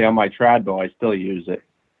 Actually, on my trad bow, I still use it.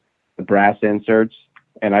 The brass inserts.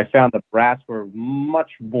 And I found the brass were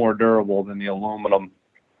much more durable than the aluminum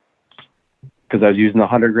because I was using the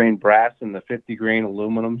 100 grain brass and the 50 grain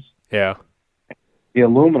aluminums. Yeah. The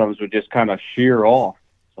aluminums would just kind of shear off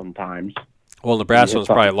sometimes. Well, the brass one's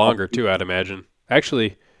probably longer too, I'd imagine.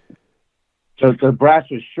 Actually. So the brass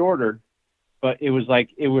was shorter, but it was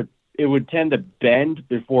like it would tend to bend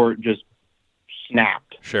before it just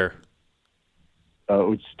snapped. Sure. So it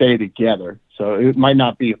would stay together. So it might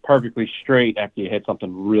not be perfectly straight after you hit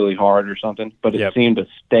something really hard or something, but it seemed to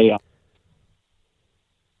stay up.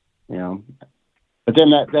 But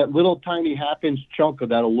then that little tiny half-inch chunk of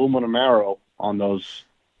that aluminum arrow on those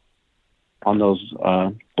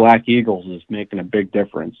Black Eagles is making a big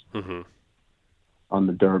difference on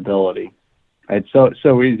the durability. It's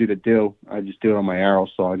so easy to do. I just do it on my arrow,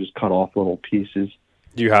 so I just cut off little pieces.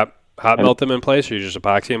 Do you hot melt them in place, or you just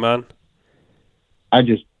epoxy them on? I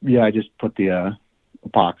just put the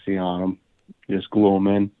epoxy on them, just glue them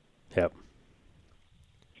in. Yep.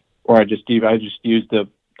 Or I just use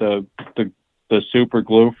the super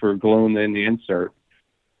glue for gluing in the insert,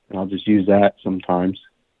 and I'll just use that sometimes.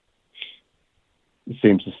 It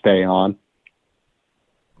seems to stay on.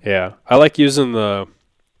 Yeah, I like using the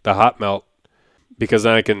hot melt because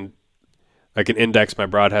then I can index my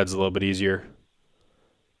broadheads a little bit easier.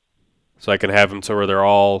 So I can have them so where they're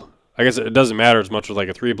all. I guess it doesn't matter as much as like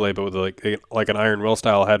a 3-blade, but with like an Iron Will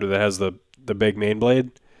style head that has the big main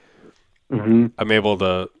blade, I'm able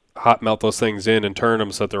to hot melt those things in and turn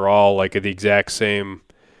them so that they're all like at the exact same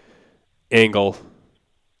angle,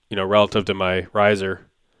 relative to my riser,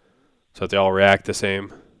 so that they all react the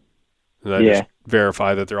same. And then just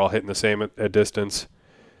verify that they're all hitting the same at distance.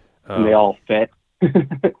 And they all fit.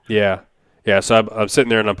 Yeah. So I'm sitting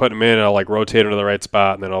there and I'm putting them in, and I'll like rotate them to the right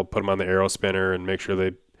spot, and then I'll put them on the arrow spinner and make sure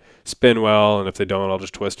they spin well. And if they don't, I'll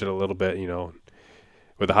just twist it a little bit.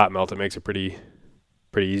 With the hot melt, it makes it pretty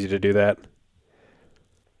easy to do that.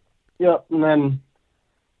 Yep, and then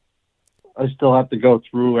I still have to go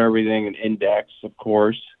through everything and index, of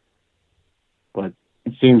course. But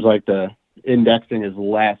it seems like the indexing is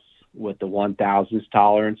less with the 1,000s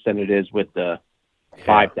tolerance than it is with the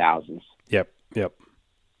 5,000s. Yep.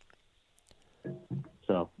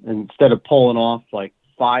 So instead of pulling off like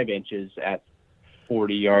 5 inches at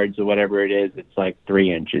 40 yards or whatever it is, it's like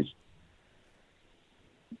 3 inches.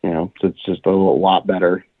 So it's just a lot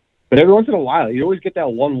better. But every once in a while, you always get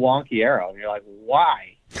that one wonky arrow, and you're like,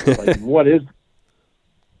 why? Like, what is?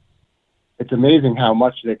 It's amazing how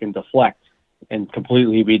much they can deflect and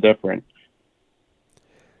completely be different.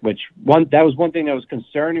 That was one thing that was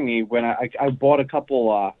concerning me when I bought a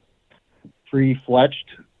couple pre-fletched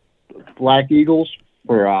Black Eagles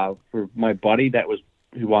for my buddy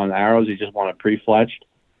who wanted arrows. He just wanted pre-fletched,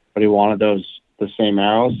 but he wanted the same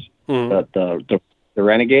arrows, the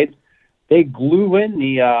Renegades. They glue in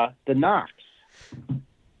the nocks.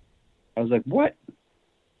 I was like, what?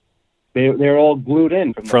 they're all glued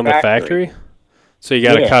in from the factory. So you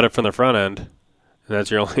got to cut it from the front end, and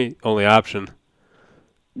that's your only option.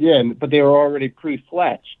 Yeah, but they were already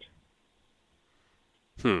pre-fletched.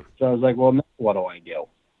 So I was like, well, now what do I do?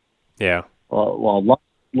 Yeah. Well,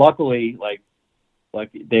 luckily, like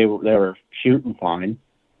they were shooting fine,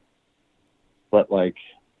 but like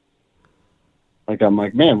I'm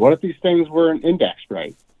like, man, what if these things weren't indexed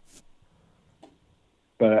right?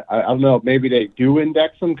 But I don't know. Maybe they do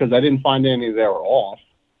index them because I didn't find any that were off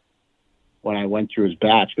when I went through his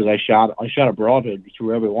batch. Because I shot a broadhead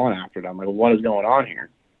through every one after them. Like, what is going on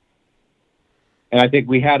here? And I think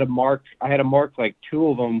I had to mark like 2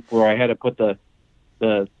 of them where I had to put the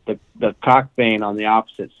cock vane on the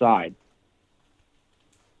opposite side.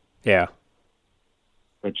 Yeah.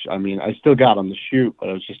 Which, I mean, I still got them to shoot, but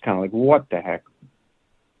I was just kind of like, what the heck?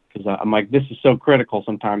 Because I'm like, this is so critical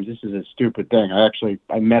sometimes. This is a stupid thing. I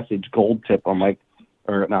messaged Gold Tip. I'm like,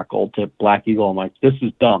 or not Gold Tip, Black Eagle. I'm like, this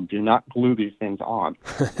is dumb. Do not glue these things on.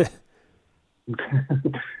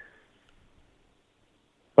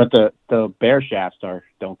 But the bear shafts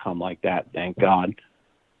don't come like that, thank God.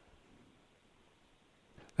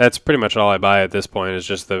 That's pretty much all I buy at this point is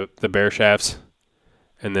just the bear shafts,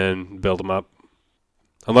 and then build them up.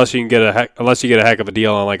 Unless you get a heck of a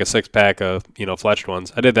deal on like a 6-pack of fletched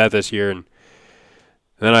ones. I did that this year, and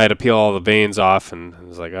then I had to peel all the veins off, and I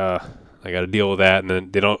was like, I got to deal with that. And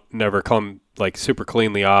then they never come like super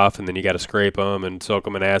cleanly off, and then you got to scrape them and soak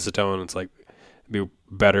them in acetone. It's like it'd be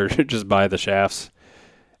better to just buy the shafts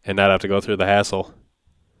and not have to go through the hassle.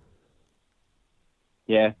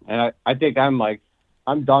 Yeah, and I think I'm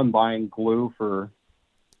done buying glue for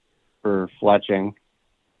fletching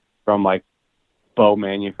from like bow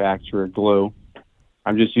manufacturer glue.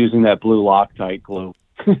 I'm just using that blue Loctite glue.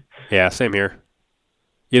 Yeah, same here.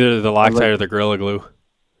 Either the Loctite or the Gorilla Glue.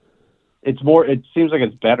 It seems like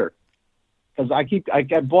it's better because I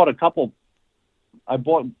bought a couple. I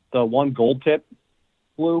bought the one Gold Tip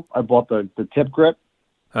glue. I bought the tip grip.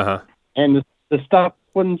 And the stuff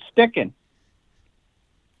wasn't sticking.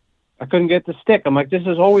 I couldn't get the stick. I'm like, this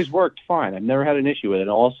has always worked fine. I've never had an issue with it. And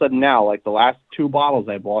all of a sudden now, like the last 2 bottles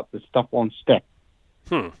I bought, the stuff won't stick.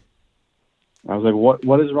 I was like,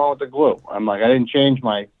 what is wrong with the glue? I'm like, I didn't change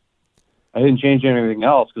anything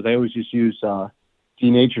else because I always just use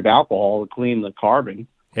denatured alcohol to clean the carbon.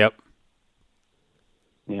 Yep.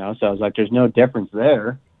 So I was like, there's no difference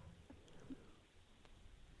there.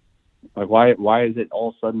 Like, why is it all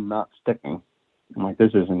of a sudden not sticking? I'm like,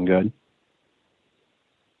 this isn't good.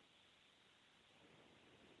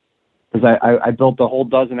 Because I built a whole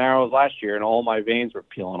dozen arrows last year, and all my veins were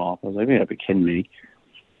peeling off. I was like, you gotta be kidding me.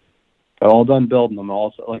 I'm all done building them.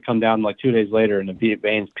 Also, like, come down like 2 days later, and the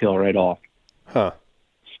veins peel right off. I'm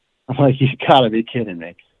like, you gotta be kidding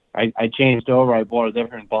me. I changed over. I bought a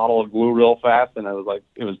different bottle of glue real fast, and I was like,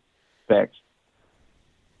 it was fixed.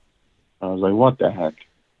 I was like, what the heck?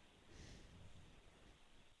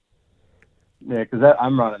 Yeah, because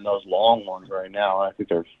I'm running those long ones right now. I think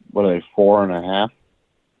they're, 4.5?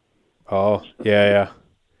 Oh, yeah.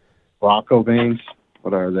 Bronco veins.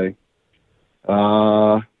 What are they?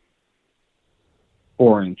 4-inch.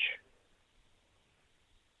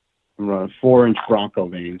 I'm running 4-inch Bronco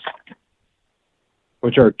veins,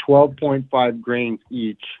 which are 12.5 grains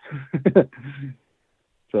each.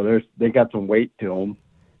 So they got some weight to them.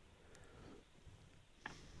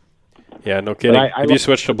 Yeah, no kidding. If you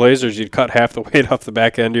switched to Blazers, you'd cut half the weight off the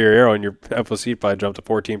back end of your arrow, and your FOC probably jumped to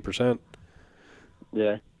 14%.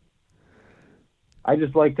 Yeah. I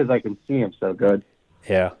just like because I can see them so good.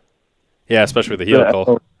 Yeah, especially with the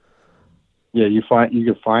helical. Yeah, you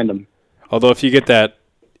can find them. Although if you get that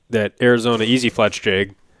Arizona Easy Fletch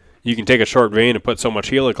jig, you can take a short vein and put so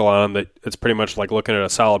much helical on them that it's pretty much like looking at a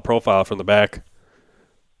solid profile from the back.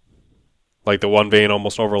 Like the one vein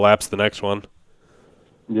almost overlaps the next one.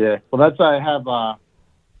 Yeah, well, that's why I have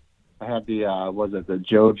the the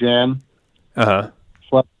Joe Jan. I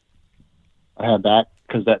had that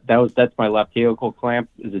because that's my left helical clamp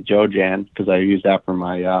is a Joe Jan because I use that for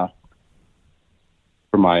my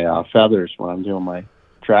feathers when I'm doing my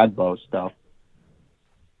trad bow stuff,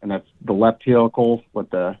 and that's the left helical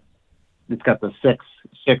with it's got the six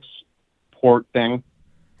port thing.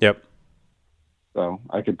 Yep. So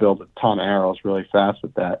I could build a ton of arrows really fast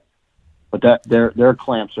with that. But their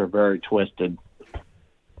clamps are very twisted.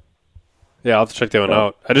 Yeah, I'll have to check that one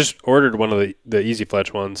out. I just ordered one of the Easy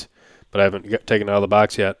Fletch ones, but I haven't taken it out of the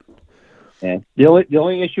box yet. Yeah. The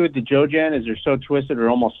only issue with the Joe Jan is they're so twisted, they're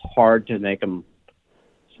almost hard to make them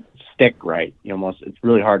stick right. It's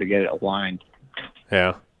really hard to get it aligned.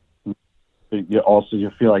 Yeah.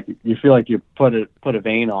 You feel like you put a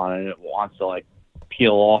vein on it and it wants to like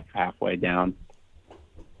peel off halfway down.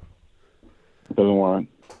 It doesn't want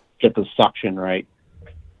to get the suction right.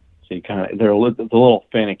 So they're a little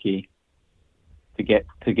finicky to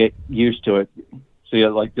get used to it. So you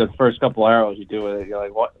like the first couple arrows you do with it, you're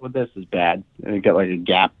like, what? This is bad, and you get like a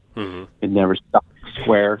gap. Mm-hmm. It never stops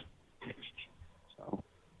square. So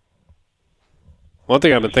one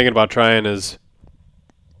thing I've been thinking about trying is,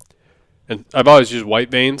 and I've always used white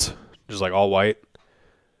vanes, just like all white.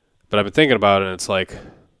 But I've been thinking about it, and it's like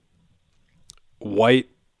white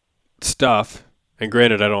stuff. And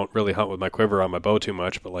granted, I don't really hunt with my quiver on my bow too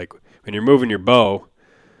much, but like when you're moving your bow,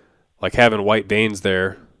 like having white vanes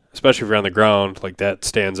there, especially if you're on the ground, like that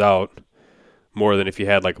stands out more than if you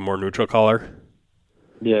had like a more neutral color.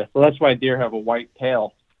 Yeah, well, that's why deer have a white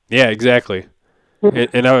tail. Yeah, exactly.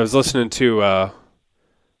 and I was listening to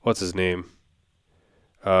what's his name,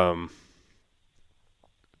 Bobby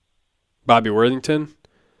Worthington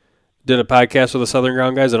did a podcast with the Southern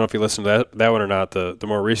Ground guys. I don't know if you listened to that one or not. The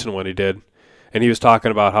more recent one he did. And he was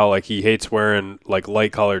talking about how like he hates wearing like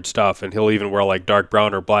light colored stuff, and he'll even wear like dark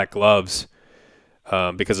brown or black gloves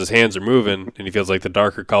because his hands are moving, and he feels like the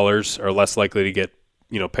darker colors are less likely to get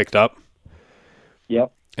picked up.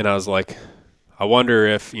 Yep. And I was like, I wonder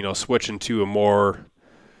if switching to a more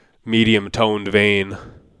medium toned vane,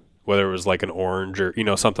 whether it was like an orange or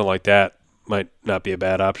something like that, might not be a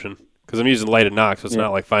bad option. Because I'm using lighted Nox, so it's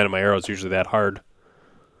not like finding my arrows usually that hard.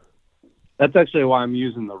 That's actually why I'm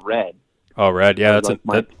using the red. Oh, red. Yeah,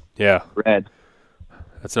 red.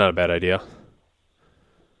 That's not a bad idea.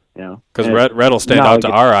 Yeah. Because red will stand out to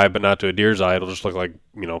our eye, but not to a deer's eye. It'll just look like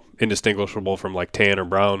indistinguishable from like tan or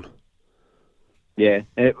brown. Yeah.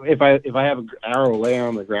 If I have an arrow laying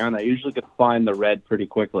on the ground, I usually can find the red pretty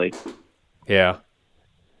quickly. Yeah.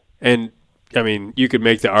 And I mean, you could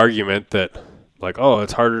make the argument that like, oh,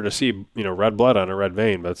 it's harder to see red blood on a red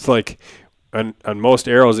vane, but it's like on most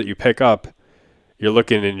arrows that you pick up, you're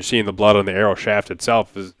looking and you're seeing the blood on the arrow shaft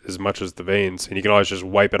itself as much as the veins, and you can always just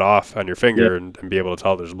wipe it off on your finger and be able to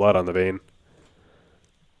tell there's blood on the vane.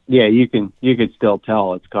 Yeah, you could still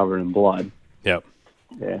tell it's covered in blood. Yep.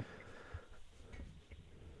 Yeah.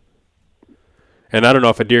 And I don't know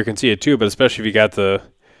if a deer can see it too, but especially if you got the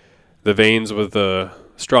veins with the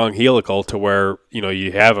strong helical to where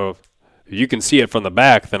you can see it from the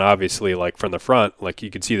back, then obviously like from the front, like you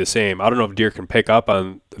can see the same. I don't know if deer can pick up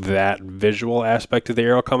on that visual aspect of the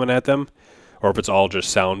arrow coming at them, or if it's all just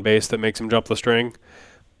sound based that makes them jump the string,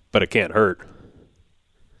 but it can't hurt.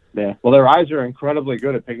 Yeah. Well, their eyes are incredibly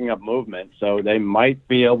good at picking up movement, so they might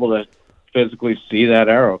be able to physically see that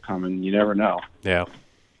arrow coming. You never know. Yeah.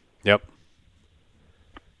 Yep.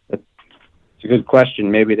 It's a good question.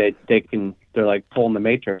 Maybe they're like pulling the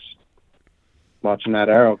Matrix, watching that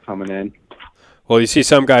arrow coming in. Well, you see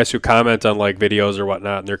some guys who comment on like videos or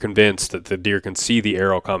whatnot, and they're convinced that the deer can see the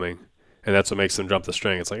arrow coming, and that's what makes them jump the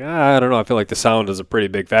string. It's like, I don't know. I feel like the sound is a pretty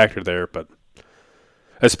big factor there, but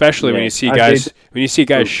especially when you see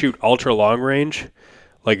guys shoot ultra long range,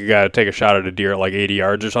 like you got to take a shot at a deer at like 80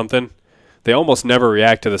 yards or something. They almost never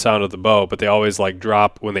react to the sound of the bow, but they always like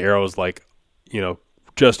drop when the arrow is like,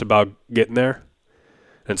 just about getting there.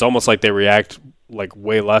 And it's almost like they react like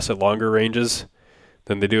way less at longer ranges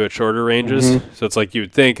than they do at shorter ranges. Mm-hmm. So it's like you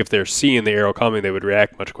would think if they're seeing the arrow coming, they would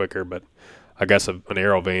react much quicker. But I guess an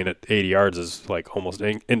arrow vane at 80 yards is like almost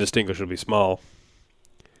indistinguishably small.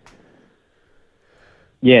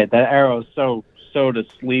 Yeah, that arrow is so to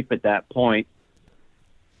sleep at that point.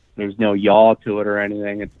 There's no yaw to it or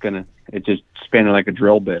anything. It's just spinning like a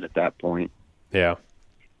drill bit at that point. Yeah.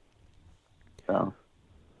 So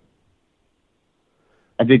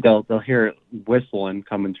I think they'll hear it whistling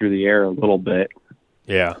coming through the air a little bit.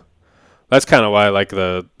 Yeah, that's kind of why I like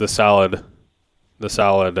the solid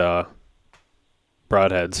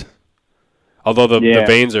broadheads. Although the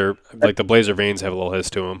vanes are like the Blazer vanes have a little hiss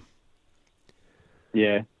to them.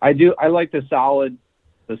 Yeah, I do. I like the solid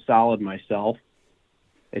myself.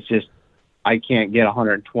 It's just I can't get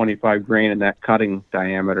 125 grain in that cutting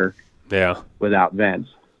diameter. Yeah, without vents.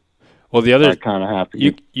 Well, the other I kind of have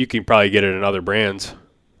to. You can probably get it in other brands.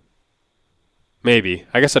 Maybe.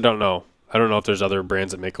 I guess I don't know. I don't know if there's other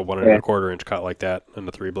brands that make a 1 1/4 inch cut like that in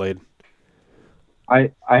the 3-blade. I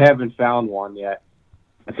haven't found one yet.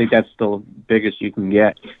 I think that's the biggest you can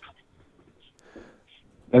get.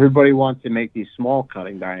 Everybody wants to make these small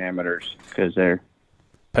cutting diameters because they're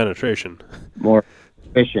penetration more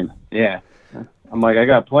efficient. Yeah, I'm like, I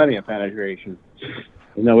got plenty of penetration.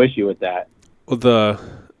 There's no issue with that. Well,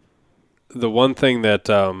 the one thing that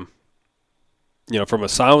from a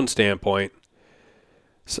sound standpoint,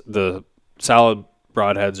 the solid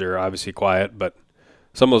broadheads are obviously quiet, but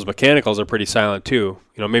some of those mechanicals are pretty silent too.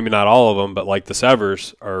 Maybe not all of them, but like the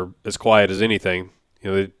Severs are as quiet as anything.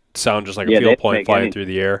 They sound just like a field point flying through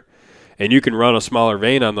the air. And you can run a smaller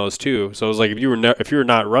vane on those too. So it was like if you were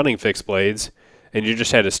not running fixed blades and you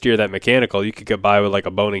just had to steer that mechanical, you could get by with like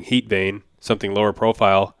a Boning heat vane, something lower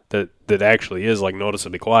profile that actually is like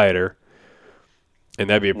noticeably quieter, and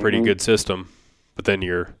that'd be a pretty good system. But then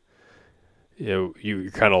you're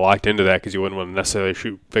kind of locked into that because you wouldn't want to necessarily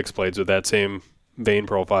shoot fixed blades with that same vane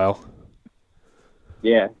profile.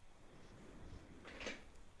 Yeah.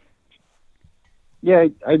 Yeah,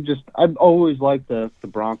 I've always liked the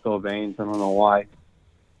Bronco vanes. I don't know why.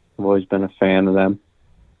 I've always been a fan of them.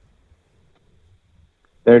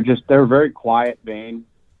 They're a very quiet vane,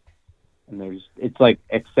 and it's like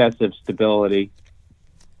excessive stability.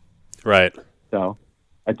 Right. So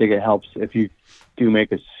I think it helps if you do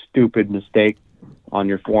make a stupid mistake on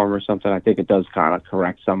your form or something. I think it does kind of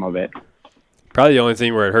correct some of it. Probably the only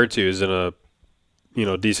thing where it hurts you is in a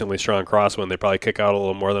decently strong crosswind. They probably kick out a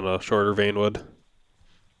little more than a shorter vane would.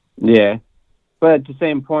 Yeah, but at the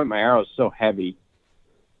same point, my arrow's so heavy.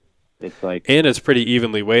 It's like, and it's pretty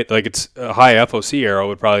evenly weighted. Like it's a high FOC arrow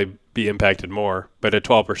would probably be impacted more, but at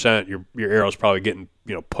 12%, your arrow's probably getting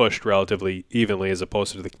pushed relatively evenly as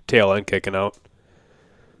opposed to the tail end kicking out.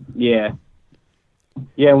 Yeah.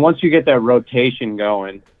 And once you get that rotation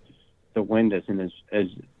going, the wind isn't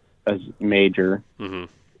as major. Mm-hmm.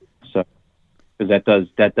 So, because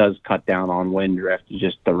that does cut down on wind drift.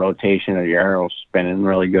 Just the rotation of your arrow spinning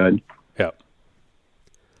really good. Yeah.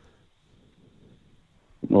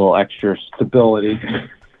 A little extra stability.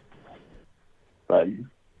 But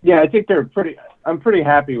yeah, I think I'm pretty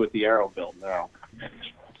happy with the arrow build now.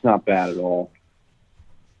 It's not bad at all.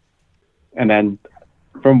 And then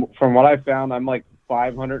from what I found, I'm like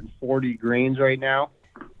 540 grains right now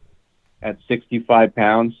at 65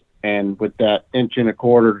 pounds. And with that 1.25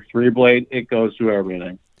 inch 3-blade, it goes through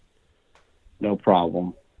everything. No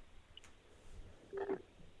problem.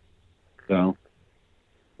 So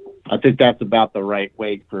I think that's about the right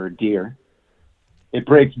weight for a deer. It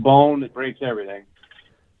breaks bone. It breaks everything.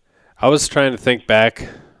 I was trying to think back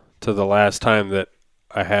to the last time that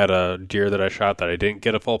I had a deer that I shot that I didn't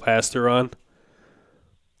get a full pass-through on.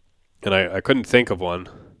 And I couldn't think of one.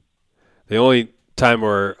 The only time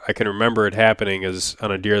where I can remember it happening is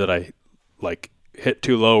on a deer that I hit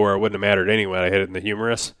too low where it wouldn't have mattered anyway. I hit it in the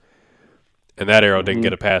humerus, and that arrow didn't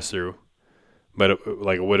get a pass through, but it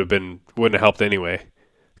wouldn't have helped anyway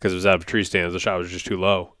because it was out of tree stands. The shot was just too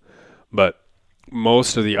low. But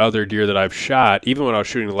most of the other deer that I've shot, even when I was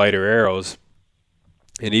shooting lighter arrows,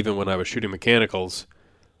 and even when I was shooting mechanicals,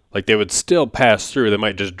 like they would still pass through. They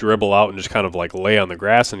might just dribble out and just kind of like lay on the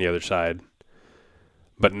grass on the other side.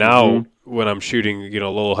 But now when I'm shooting, a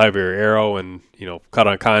little heavier arrow and, cut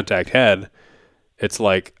on contact head, it's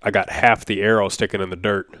like I got half the arrow sticking in the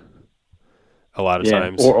dirt a lot of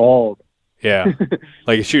times. Or all. Yeah.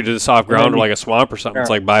 Like you shoot to the soft ground or like a swamp or something.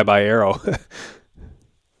 It's like bye-bye arrow.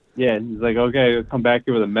 Yeah. It's like, okay, I'll come back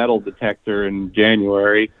here with a metal detector in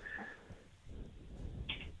January.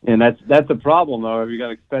 And that's a problem, though. If you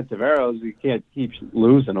got expensive arrows, you can't keep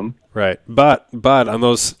losing them. Right. But on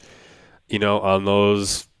those... on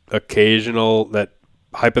those occasional, that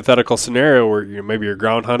hypothetical scenario where maybe you're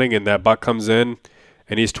ground hunting and that buck comes in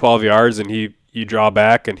and he's 12 yards and you draw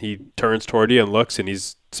back and he turns toward you and looks and he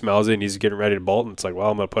smells it and he's getting ready to bolt and it's like, well,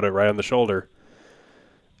 I'm going to put it right on the shoulder.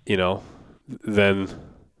 Then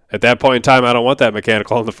at that point in time, I don't want that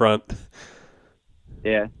mechanical in the front.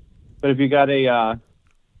 Yeah. But if you got a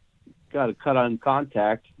cut on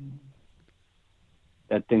contact,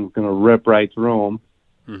 that thing's going to rip right through them.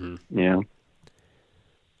 Mm-hmm. Yeah,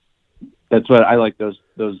 that's what I like. Those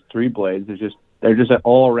 3-blades. They're just an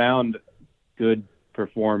all around good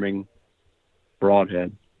performing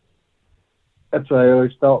broadhead. That's what I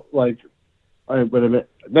always felt like. That's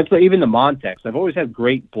what, even the Montex. I've always had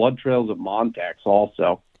great blood trails of Montex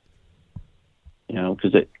also.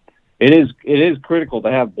 Because it is critical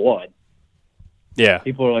to have blood. Yeah.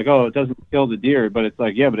 People are like, oh, it doesn't kill the deer, but it's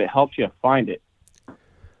like, yeah, but it helps you find it.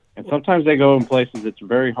 And sometimes they go in places it's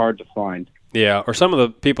very hard to find. Yeah, or some of the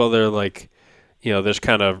people, they're like, just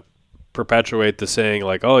kind of perpetuate the saying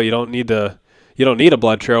like, oh, you don't need a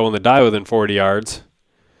blood trail when they die within 40 yards.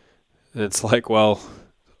 And it's like, well,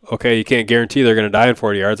 okay, you can't guarantee they're going to die in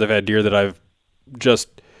 40 yards. I've had deer that I've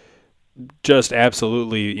just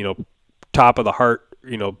absolutely, top of the heart,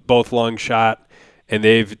 both lung shot, and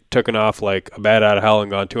they've taken off like a bat out of hell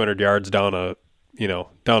and gone 200 yards down a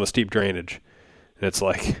steep drainage. And it's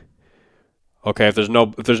like, okay, if there's no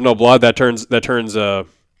blood, that turns a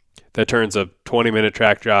 20-minute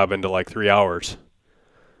track job into like 3 hours.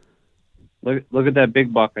 Look at that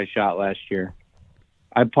big buck I shot last year.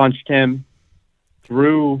 I punched him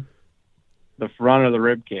through the front of the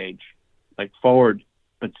rib cage, like forward,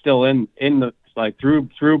 but still in the like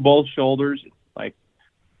through both shoulders, like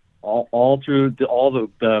all through all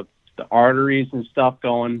the arteries and stuff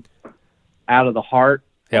going out of the heart.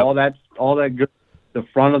 Yep. All that good, the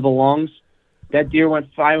front of the lungs. That deer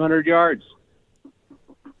went 500 yards.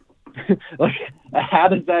 Like, how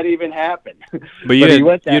does that even happen? But you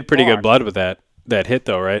had pretty good blood with that hit,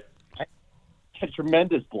 though, right? I had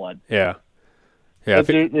tremendous blood. Yeah. But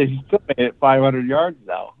he still made it 500 yards,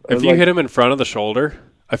 though. If you hit him in front of the shoulder,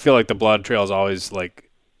 I feel like the blood trail is always, like,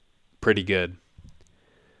 pretty good.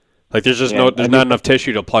 Like, there's just not enough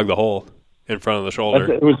tissue to plug the hole in front of the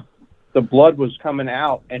shoulder. The blood was coming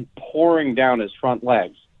out and pouring down his front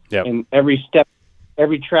legs. Yep. And every step,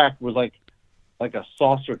 every track was like a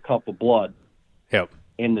saucer cup of blood. Yep.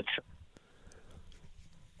 In the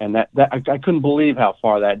and that I couldn't believe how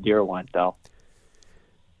far that deer went, though.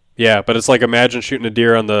 Yeah, but it's like, imagine shooting a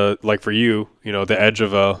deer on the, like for you, the edge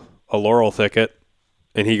of a laurel thicket,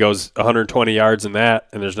 and he goes 120 yards in that,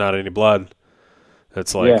 and there's not any blood.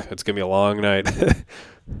 It's like, It's going to be a long night.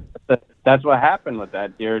 That's what happened with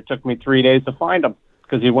that deer. It took me 3 days to find him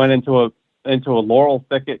because he went into a laurel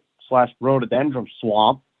thicket / rhododendron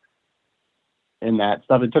swamp and that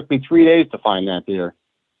stuff. It took me 3 days to find that deer.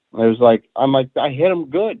 I hit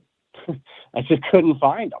him good. I just couldn't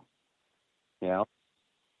find him,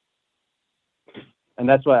 And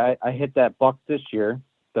that's why I hit that buck this year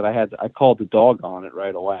that I called the dog on it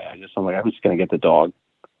right away. I'm just going to get the dog.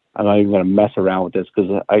 I'm not even going to mess around with this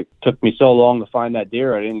because it took me so long to find that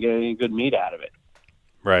deer. I didn't get any good meat out of it.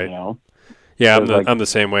 Right. Yeah, I'm the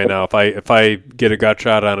same way now. If I get a gut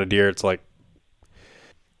shot on a deer, it's like,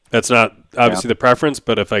 that's not obviously the preference,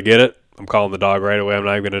 but if I get it, I'm calling the dog right away. I'm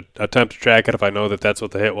not even going to attempt to track it if I know that that's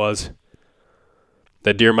what the hit was.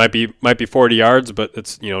 That deer might be 40 yards, but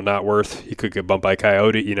it's not worth. He could get bumped by a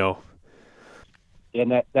coyote.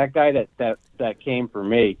 And that guy that came for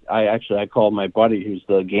me, I called my buddy who's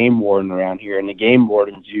the game warden around here, and the game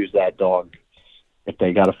wardens use that dog if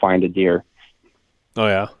they got to find a deer. Oh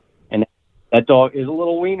yeah. And that dog is a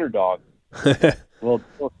little wiener dog,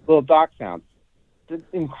 little dachshund. It's an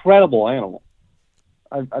incredible animal.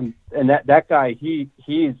 And that guy, he's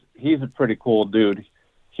a pretty cool dude.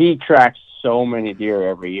 He tracks so many deer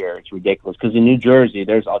every year. It's ridiculous because in New Jersey,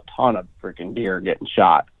 there's a ton of freaking deer getting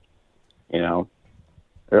shot. He's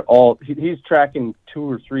tracking 2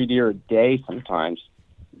 or 3 deer a day sometimes.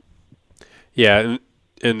 Yeah,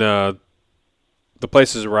 in the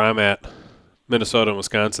places where I'm at, Minnesota and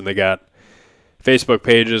Wisconsin, they got Facebook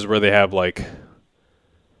pages where they have like,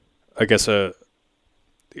 I guess like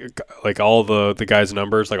all the guys'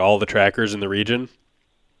 numbers, like all the trackers in the region,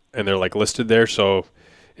 and they're like listed there. So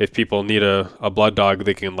if people need a blood dog,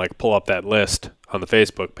 they can like pull up that list on the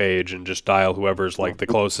Facebook page and just dial whoever's like the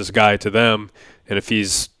closest guy to them. And if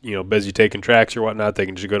he's, busy taking tracks or whatnot, they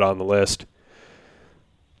can just go down the list.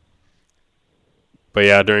 But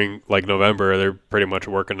yeah, during like November, they're pretty much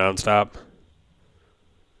working nonstop.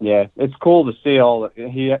 Yeah, it's cool to see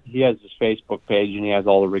he has his Facebook page and he has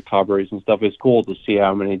all the recoveries and stuff. It's cool to see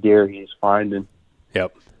how many deer he's finding.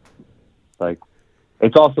 Yep. Like,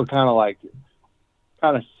 it's also kind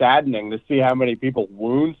of saddening to see how many people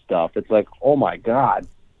wound stuff. It's like, oh my God.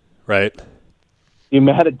 Right. The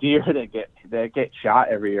amount of deer that get shot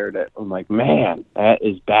every year that I'm like, man, that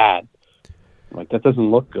is bad. I'm like, that doesn't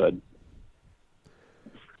look good.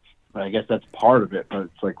 But I guess that's part of it. But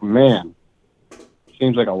it's like, man,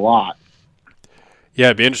 seems like a lot. Yeah,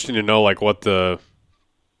 it'd be interesting to know like what the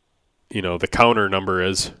counter number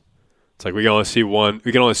is. It's like we can only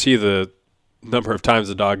see the number of times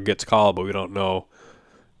the dog gets called, but we don't know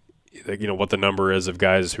what the number is of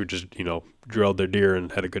guys who just drilled their deer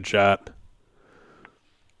and had a good shot.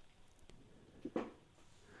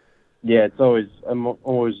 Yeah, I'm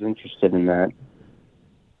always interested in that.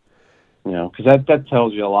 Because that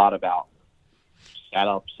tells you a lot about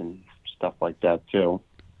setups and stuff like that too.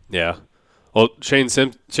 Yeah. Well, Shane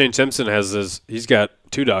Simpson he's got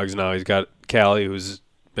 2 dogs now. He's got Callie, who's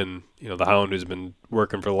been, the hound who's been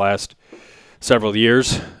working for the last several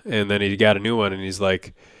years, and then he got a new one, and he's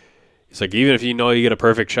like, even if you get a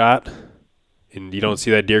perfect shot and you don't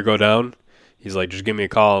see that deer go down, he's like, just give me a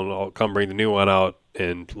call and I'll come bring the new one out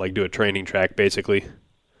and like do a training track basically.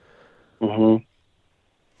 Mm-hmm.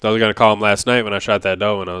 So I was going to call him last night when I shot that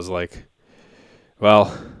doe, and I was like,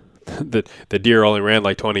 well, the deer only ran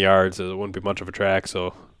like 20 yards. So it wouldn't be much of a track,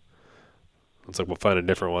 so it's like we'll find a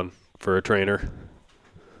different one for a trainer.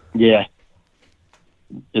 Yeah.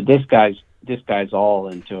 This guy's all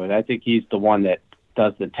into it. I think he's the one that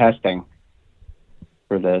does the testing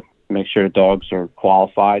make sure the dogs are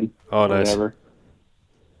qualified. Oh, nice. Whatever.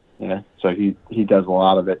 Yeah, so he does a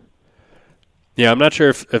lot of it. Yeah, I'm not sure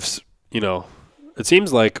if it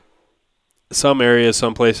seems like some areas,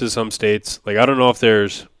 some places, some states, like I don't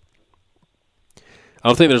think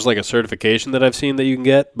there's like a certification that I've seen that you can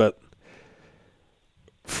get, but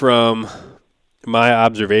from my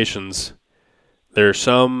observations, there are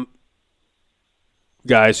some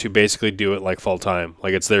guys who basically do it like full time,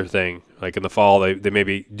 like it's their thing. Like in the fall, they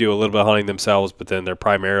maybe do a little bit of hunting themselves, but then they're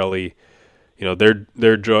primarily, their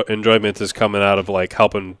enjoyment is coming out of like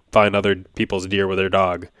helping find other people's deer with their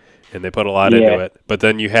dog, and they put a lot into it. But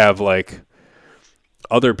then you have like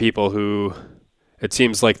other people who, it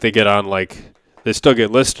seems like they get on like, they still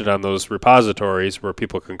get listed on those repositories where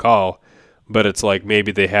people can call, but it's like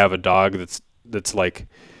maybe they have a dog that's like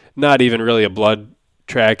not even really a blood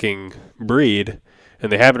tracking breed,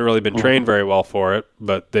 and they haven't really been trained very well for it,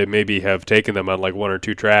 but they maybe have taken them on like 1 or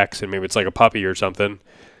 2 tracks, and maybe it's like a puppy or something,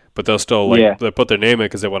 but they'll still they'll put their name in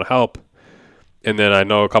because they want to help. And then I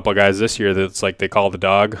know a couple of guys this year that's like they call the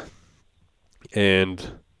dog,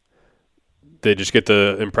 and they just get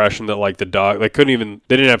the impression that like the dog, they didn't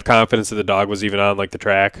have confidence that the dog was even on like the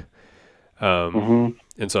track. And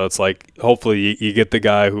so it's like, hopefully you get the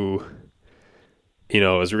guy who,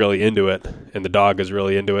 is really into it, and the dog is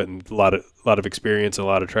really into it, and a lot of experience and a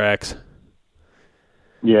lot of tracks.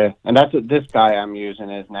 Yeah, and that's what this guy I'm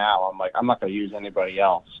using is now. I'm like, I'm not going to use anybody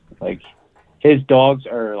else. Like, his dogs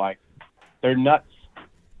are like, they're nuts.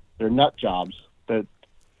 They're nut jobs.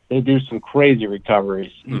 They do some crazy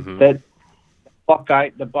recoveries. The buck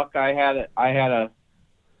I had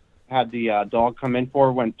the dog come in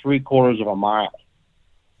for went 3/4 of a mile.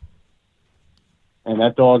 And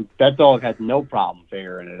that dog had no problem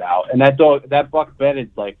figuring it out. And that buck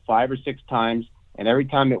bedded like 5 or 6 times, and every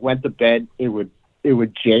time it went to bed, it would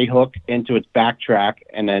J hook into its back track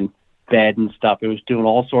and then bed and stuff. It was doing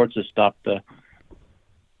all sorts of stuff to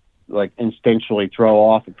like instinctually throw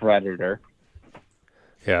off a predator.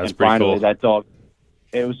 Yeah, that's and pretty finally, cool. that dog,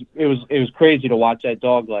 it was crazy to watch that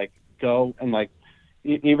dog like go, and like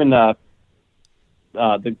even the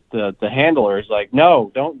handler is like,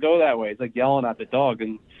 no, don't go that way. He's like yelling at the dog,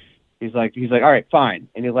 and he's like, all right, fine.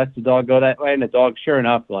 And he lets the dog go that way, and the dog, sure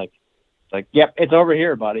enough, it's like, yep, it's over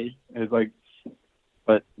here, buddy. And it's like,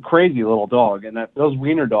 but crazy little dog. And those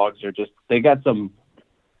wiener dogs are just, they got some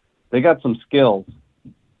skills.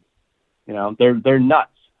 They're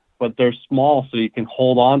nuts, but they're small, so you can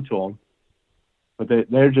hold on to them. But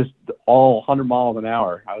they're just all 100 miles an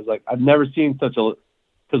hour. I was like, I've never seen because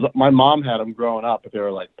my mom had them growing up, but they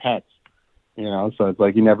were like pets, so it's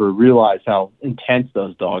like you never realize how intense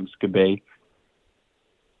those dogs could be.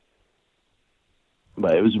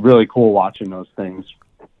 But it was really cool watching those things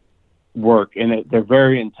work, and they're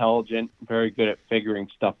very intelligent, very good at figuring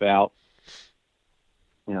stuff out,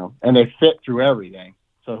 and they fit through everything.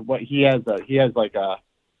 So what he has like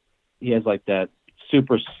that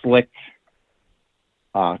super slick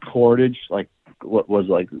cordage, like what was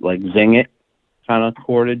like Zing It kind of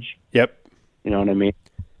cordage. Yep. You know what I mean?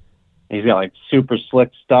 And he's got like super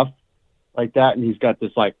slick stuff like that, and he's got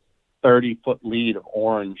this like 30-foot lead of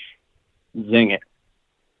orange Zing It,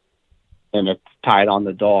 and it's tied on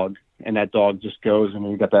the dog, and that dog just goes, and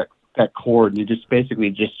you got that cord, and you just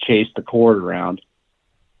basically chase the cord around,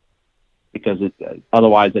 because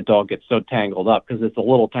otherwise the dog gets so tangled up, because it's a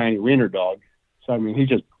little tiny wiener dog. So I mean, he's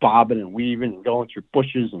just bobbing and weaving and going through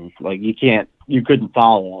bushes, and like you couldn't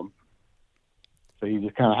follow him. So you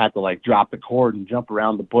just kind of have to like drop the cord and jump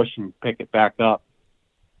around the bush and pick it back up.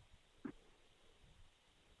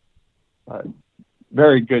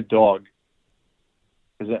 Very good dog.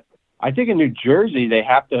 I think in New Jersey they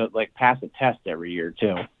have to like pass a test every year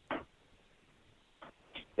too.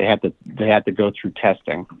 They have to go through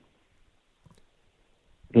testing.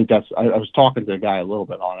 I think I was talking to the guy a little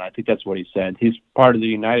bit on it. I think that's what he said. He's part of the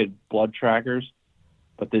United Blood Trackers,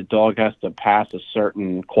 but the dog has to pass a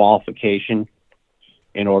certain qualification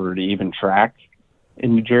in order to even track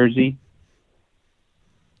in New Jersey.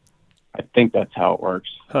 I think that's how it works.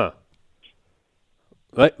 Huh.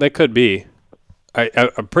 That could be.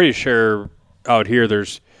 I'm pretty sure out here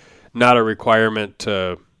there's not a requirement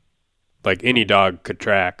to, like, any dog could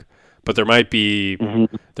track, but there might be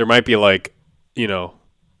like,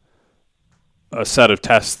 a set of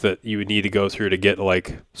tests that you would need to go through to get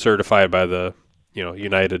like certified by the,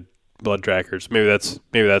 United Blood Trackers. Maybe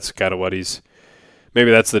that's kind of what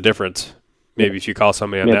maybe that's the difference. Maybe if you call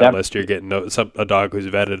somebody on that list, you're getting a dog who's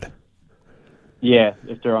vetted. Yeah,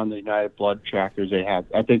 if they're on the United Blood Trackers,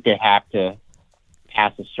 I think they have to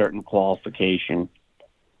pass a certain qualification.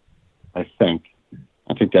 I think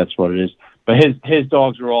that's what it is. But his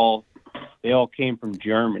dogs they all came from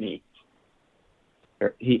Germany.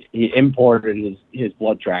 He imported his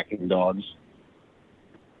blood tracking dogs.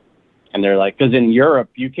 And they're like, because in Europe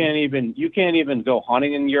you can't even go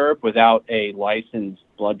hunting in Europe without a licensed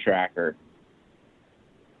blood tracker.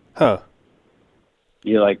 Huh.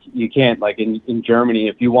 You can't, like in Germany,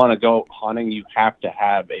 if you want to go hunting, you have to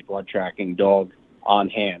have a blood tracking dog on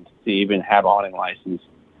hand to even have a hunting license.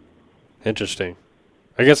 Interesting.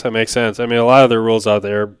 I guess that makes sense. I mean, a lot of the rules out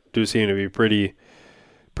there do seem to be pretty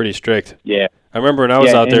strict. Yeah. I remember when I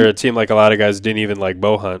was out there, it seemed like a lot of guys didn't even like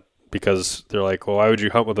bow hunt because they're like, well, why would you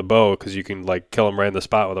hunt with a bow? Because you can like kill them right in the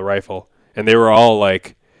spot with a rifle. And they were all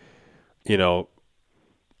like, you know,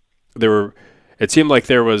 it seemed like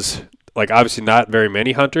there was like obviously not very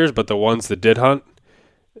many hunters, but the ones that did hunt,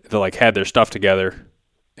 they like had their stuff together.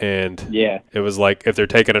 And it was like if they're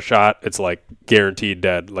taking a shot, it's like guaranteed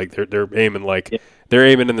dead. Like they're aiming they're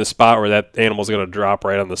aiming in the spot where that animal's going to drop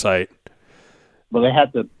right on the site. Well, they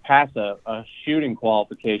had to pass a shooting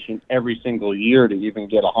qualification every single year to even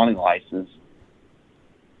get a hunting license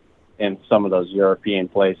in some of those European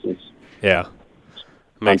places. Yeah,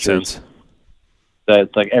 makes sense. So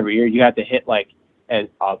it's like every year you have to hit like a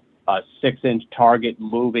 6-inch target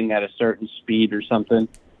moving at a certain speed or something.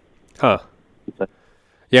 Huh.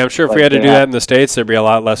 Yeah, I'm sure if we had to do that in the States, there'd be a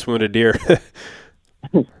lot less wounded deer.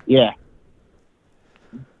 Yeah.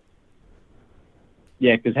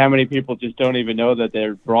 Yeah, because how many people just don't even know that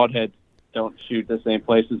their broadheads don't shoot the same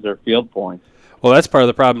place as their field points? Well, that's part of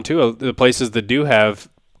the problem, too. The places that do have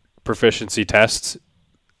proficiency tests,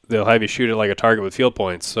 they'll have you shoot it like a target with field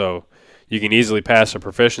points. So you can easily pass a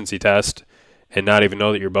proficiency test and not even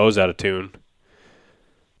know that your bow's out of tune.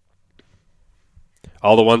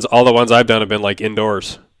 All the ones I've done have been like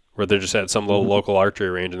indoors, where they're just at some little local archery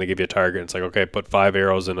range and they give you a target. It's like, okay, put 5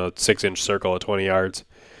 arrows in a 6-inch circle at 20 yards.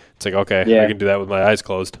 It's like, okay, I can do that with my eyes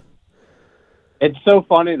closed. It's so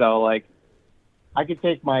funny though. Like, I could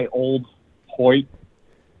take my old Hoyt.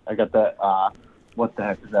 I got the what the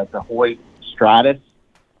heck is that? The Hoyt Stratus,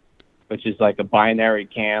 which is like a binary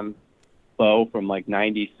cam bow from like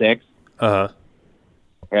 '96.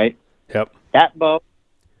 Right. Yep. That bow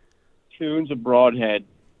tunes a broadhead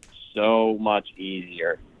so much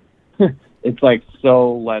easier. It's like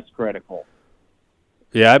so less critical.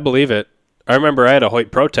 Yeah, I believe it. I remember I had a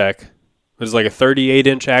Hoyt ProTech. It was like a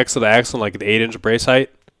 38-inch axle to axle, like an 8-inch brace height.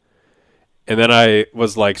 And then I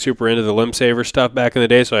was like super into the limb saver stuff back in the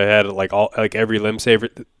day, so I had like every limb saver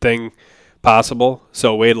thing possible.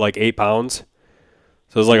 So it weighed like 8 pounds.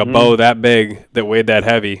 So it was like a bow that big that weighed that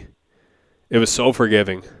heavy. It was so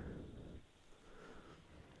forgiving.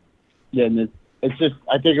 Yeah, and it's just,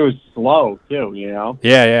 I think it was slow too, you know?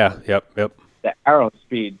 Yeah. Yep. The arrow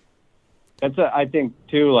speed. That's I think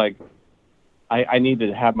too, like, I need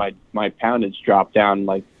to have my poundage drop down.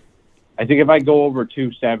 Like, I think if I go over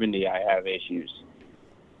 270, I have issues.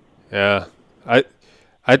 Yeah.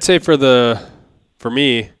 I'd say for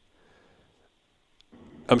me,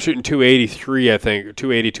 I'm shooting 283, I think,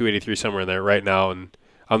 280, 283, somewhere in there right now. And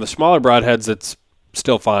on the smaller broadheads, it's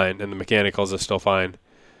still fine, and the mechanicals is still fine.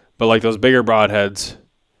 But like those bigger broadheads,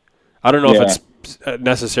 I don't know if it's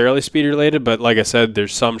necessarily speed related, but like I said,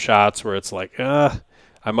 there's some shots where it's like,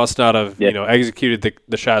 I must not have executed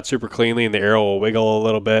the shot super cleanly, and the arrow will wiggle a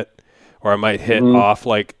little bit, or I might hit off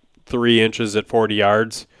like 3 inches at 40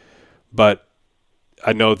 yards. But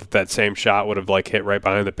I know that same shot would have like hit right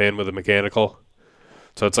behind the pin with a mechanical.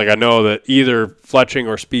 So it's like I know that either fletching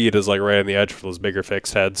or speed is like right on the edge for those bigger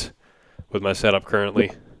fixed heads with my setup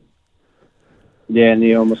currently. Yeah, and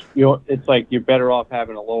it's like you're better off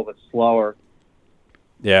having a little bit slower.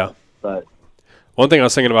 Yeah. But one thing I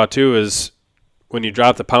was thinking about too is when you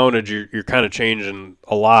drop the poundage, you're kind of changing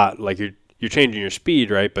a lot. Like you're changing your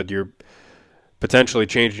speed, right? But you're potentially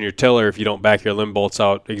changing your tiller if you don't back your limb bolts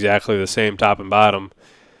out exactly the same top and bottom.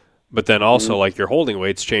 But then also like your holding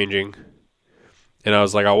weight's changing. And I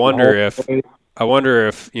was like, I wonder if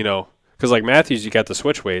because like Matthews, you got the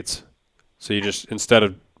switch weights, so you just instead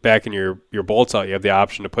of backing your bolts out, you have the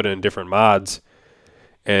option to put in different mods,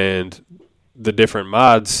 and the different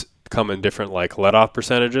mods come in different like let off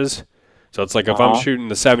percentages. So it's like if I'm shooting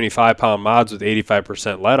the 75-pound mods with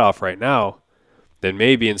 85% let off right now, then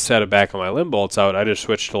maybe instead of backing my limb bolts out, I just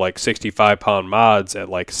switch to like 65-pound mods at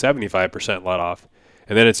like 75% let off,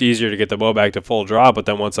 and then it's easier to get the bow back to full draw. But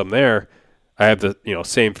then once I'm there, I have the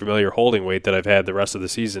same familiar holding weight that I've had the rest of the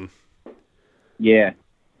season. Yeah,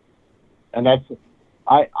 and that's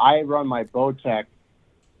I run my Bowtech,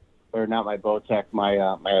 or not my Bowtech,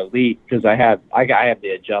 my Elite, because I have the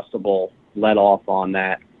adjustable let off on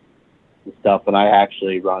that and stuff, and I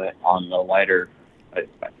actually run it on the lighter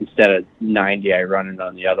Instead of 90, I run it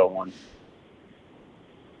on the other one.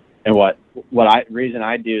 And reason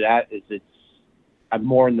I do that is I'm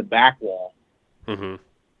more in the back wall. Mm-hmm.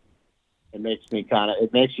 It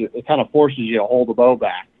kind of forces you to hold the bow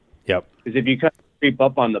back. Yep. Because if you kind of creep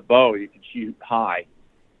up on the bow, you can shoot high.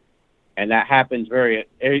 And that happens very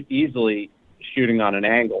easily shooting on an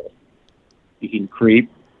angle. You can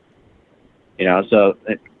creep, so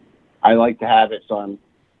I like to have it so I'm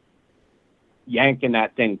yanking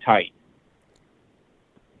that thing tight.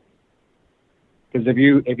 Because if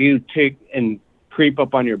you take and creep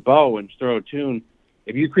up on your bow and throw a tune,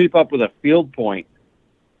 if you creep up with a field point,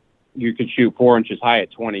 you could shoot 4 inches high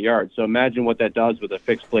at 20 yards. So imagine what that does with a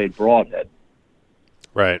fixed blade broadhead.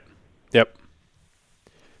 Right. Yep.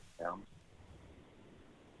 Yeah.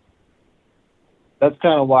 That's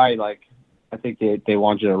kind of why, I think they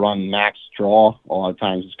want you to run max draw a lot of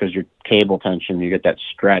times. It's because your cable tension, you get that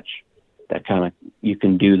stretch. You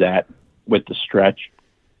can do that with the stretch.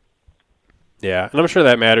 Yeah, and I'm sure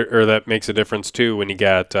that makes a difference too when you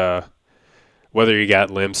got whether you got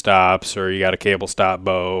limb stops or you got a cable stop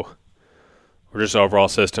bow or just overall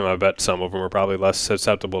system. I bet some of them are probably less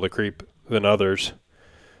susceptible to creep than others.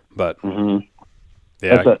 But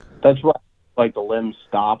yeah, that's why I like the limb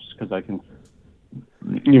stops, because I can,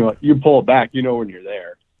 you pull it back, when you're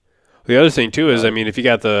there. The other thing too is, if you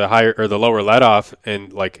got the higher or the lower let off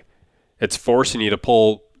and it's forcing you to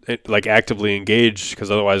pull it, actively engage, because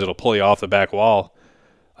otherwise it'll pull you off the back wall.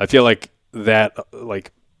 I feel like that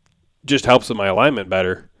just helps with my alignment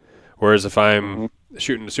better. Whereas if I'm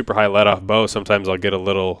shooting a super high let off bow, sometimes I'll get a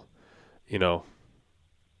little,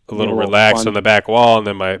 relaxed on the back wall, and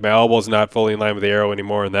then my elbow's not fully in line with the arrow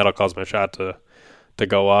anymore, and that'll cause my shot to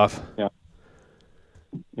go off. Yeah.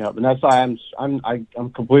 Yeah, and that's why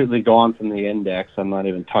I'm completely gone from the index. I'm not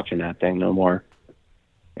even touching that thing no more,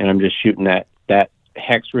 and I'm just shooting that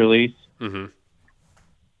hex release. Mm-hmm.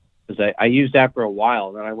 Because I used that for a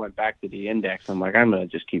while, then I went back to the index. I'm like, I'm gonna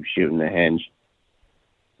just keep shooting the hinge.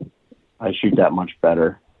 I shoot that much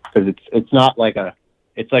better because it's not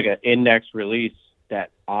it's like an index release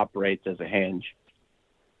that operates as a hinge.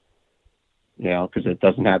 Because it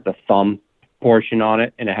doesn't have the thumb portion on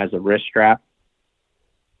it, and it has a wrist strap.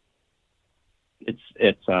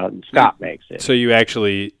 Scott makes it. So you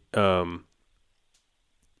actually it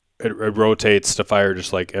rotates to fire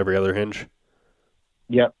just like every other hinge?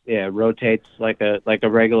 Yep. Yeah, it rotates like a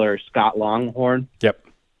regular Scott Longhorn. Yep.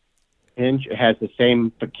 Hinge. It has the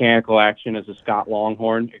same mechanical action as a Scott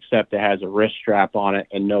Longhorn, except it has a wrist strap on it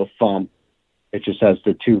and no thumb. It just has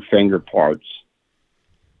the 2 finger parts.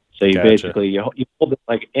 So you basically you hold it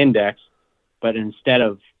like index, but instead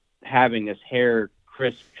of having this hair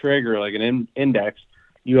crisp trigger like an index,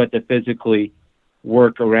 you have to physically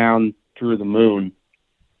work around through the moon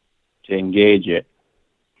to engage it.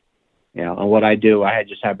 And what I do, I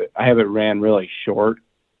have it ran really short,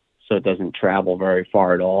 so it doesn't travel very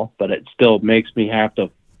far at all, but it still makes me have to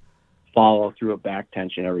follow through a back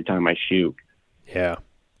tension every time I shoot. Yeah.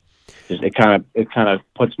 It kind of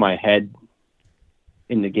puts my head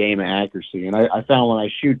in the game of accuracy. And I found when I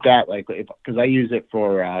shoot that, because I use it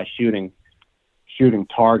for shooting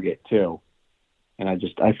target too. And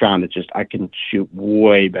I found I can shoot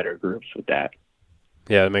way better groups with that.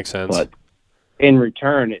 Yeah, that makes sense. But in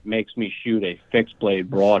return, it makes me shoot a fixed blade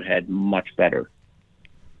broadhead much better.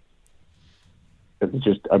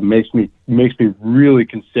 It makes me really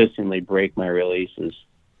consistently break my releases.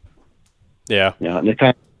 Yeah. And it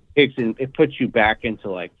kind of it puts you back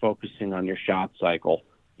into focusing on your shot cycle.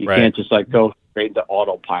 You right. Can't just go straight into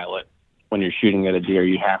autopilot when you're shooting at a deer.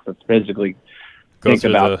 You have to physically think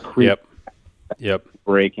about Yep.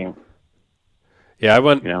 breaking. Yeah,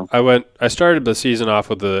 I started the season off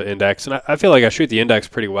with the index, and I feel like I shoot the index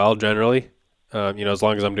pretty well generally, as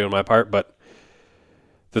long as I'm doing my part. But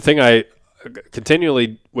the thing I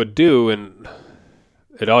continually would do, and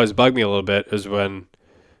it always bugged me a little bit, is when,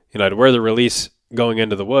 I'd wear the release going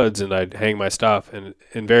into the woods and I'd hang my stuff, and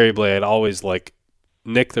invariably I'd always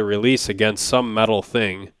nick the release against some metal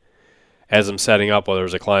thing as I'm setting up, whether it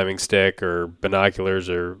was a climbing stick or binoculars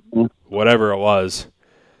or whatever it was.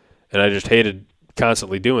 And I just hated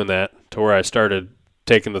constantly doing that, to where I started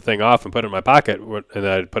taking the thing off and put it in my pocket, and then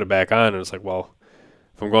I'd put it back on, and it's like, well,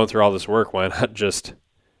 if I'm going through all this work, why not just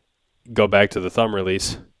go back to the thumb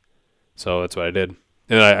release? So that's what I did.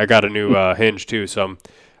 And I got a new hinge too, so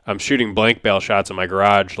I'm shooting blank bale shots in my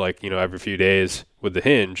garage every few days with the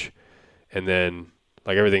hinge, and then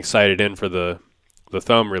everything's sighted in for the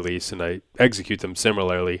thumb release, and I execute them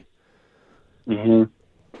similarly. Mm-hmm.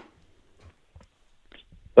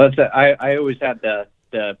 But I always had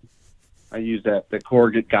I use the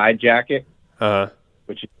Corget guide jacket. Uh-huh.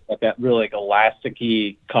 which is got that really like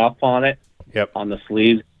elasticy cuff on it. Yep. On the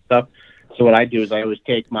sleeves and stuff. So what I do is I always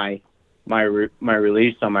take my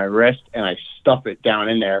release on my wrist and I stuff it down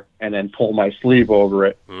in there and then pull my sleeve over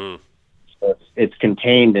it. So it's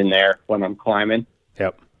contained in there when I'm climbing.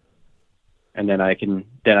 Yep. And then I can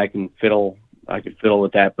fiddle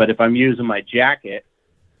with that. But if I'm using my jacket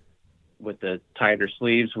with the tighter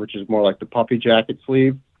sleeves, which is more like the puppy jacket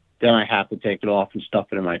sleeve, then I have to take it off and stuff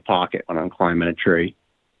it in my pocket when I'm climbing a tree.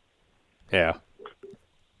 Yeah.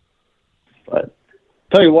 But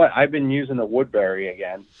tell you what, I've been using the Woodbury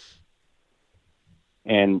again,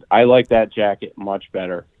 and I like that jacket much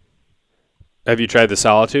better. Have you tried the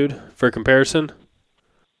Solitude for comparison?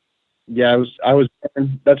 Yeah, I was.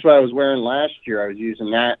 That's what I was wearing last year. I was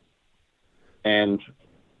using that, and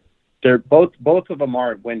they're both of them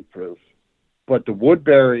are windproof, but the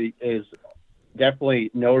Woodbury is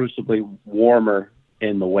definitely noticeably warmer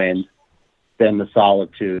in the wind than the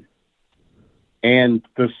Solitude. And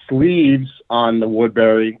the sleeves on the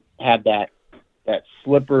Woodbury had that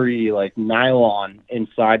slippery like nylon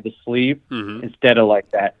inside the sleeve instead of like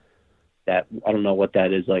that I don't know what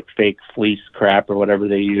that is, like fake fleece crap or whatever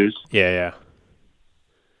they use. Yeah.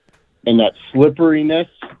 And that slipperiness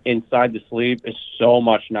inside the sleeve is so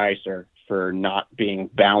much nicer for not being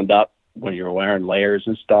bound up when you're wearing layers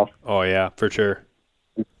and stuff. Oh yeah, for sure.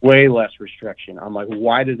 Way less restriction. I'm like,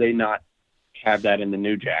 why do they not have that in the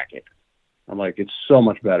new jacket? I'm like, it's so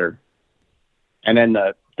much better. And then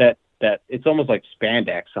that it's almost like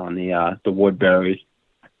spandex on the Woodbury,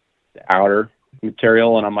 the outer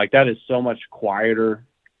material, and I'm like, that is so much quieter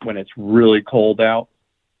when it's really cold out.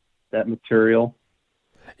 That material.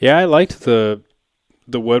 Yeah, I liked the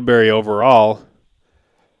Woodbury overall.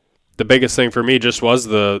 The biggest thing for me just was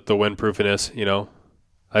the windproofiness. You know,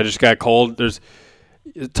 I just got cold. There's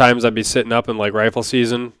times I'd be sitting up in like rifle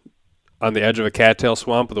season on the edge of a cattail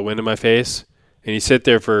swamp with the wind in my face, and you sit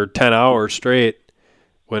there for 10 hours straight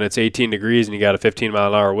when it's 18 degrees and you got a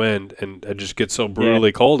 15-mile-an-hour wind, and it just gets so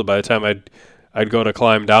brutally cold. By the time I'd go to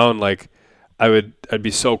climb down, like I'd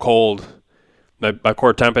be so cold. My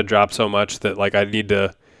core temp had dropped so much that like I'd need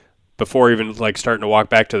to, before even like starting to walk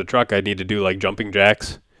back to the truck, I'd need to do like jumping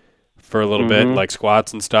jacks for a little bit, like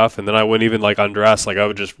squats and stuff, and then I wouldn't even like undress. Like I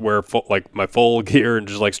would just wear my full gear and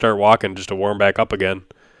just like start walking just to warm back up again.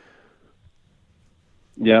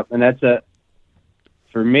 Yep, and that's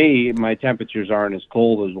for me, my temperatures aren't as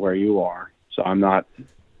cold as where you are, so I'm not.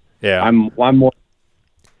 Yeah, I'm more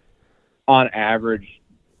on average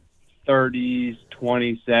 30s,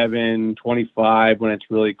 27, 25 when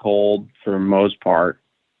it's really cold for the most part.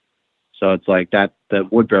 So it's like that. The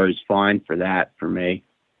Woodbury's fine for that for me.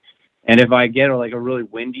 And if I get like a really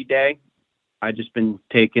windy day, I just been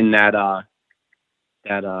taking that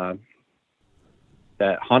Huntworth,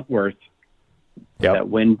 that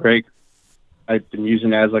windbreaker. I've been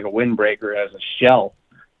using it as like a windbreaker as a shell,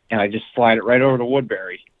 and I just slide it right over to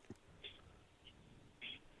Woodbury.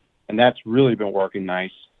 And that's really been working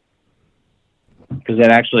nice because it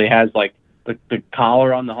actually has like the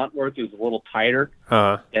collar on the Huntworth is a little tighter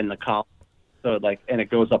than the collar, so and it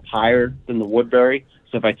goes up higher than the Woodbury.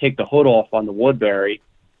 So if I take the hood off on the Woodbury,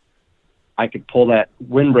 I could pull that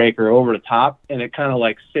windbreaker over the top, and it kind of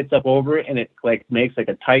like sits up over it, and it like makes like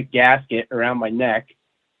a tight gasket around my neck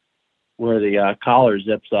where the collar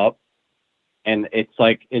zips up, and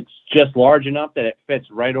it's just large enough that it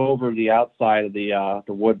fits right over the outside of the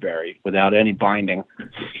Woodbury without any binding.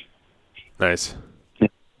 Nice.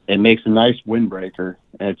 It makes a nice windbreaker.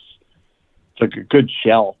 It's like a good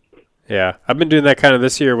shell. Yeah, I've been doing that kind of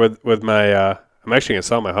this year with my. I'm actually gonna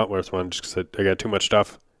sell my Huntworth one just because I got too much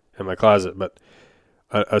stuff in my closet. But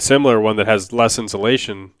a similar one that has less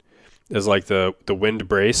insulation is like the wind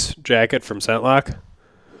brace jacket from ScentLock.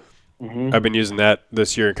 I've been using that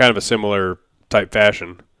this year in kind of a similar type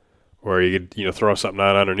fashion, where you could throw something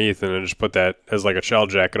on underneath and then just put that as like a shell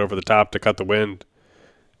jacket over the top to cut the wind,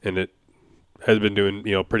 and it has been doing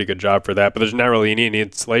pretty good job for that. But there's not really any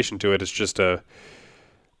insulation to it. It's just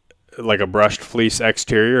like a brushed fleece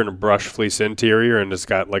exterior and a brushed fleece interior, and it's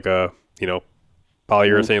got like a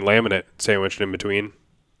polyurethane laminate sandwiched in between.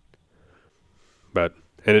 But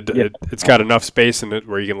it's got enough space in it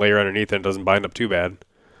where you can layer underneath and it doesn't bind up too bad.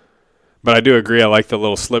 But I do agree. I like the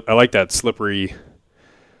little I like that slippery,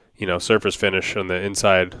 surface finish on the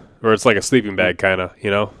inside, where it's like a sleeping bag kind of,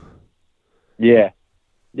 Yeah.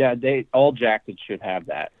 Yeah, all jackets should have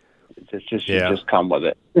that. It just come with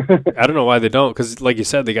it. I don't know why they don't, because like you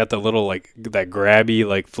said, they got the little like that grabby,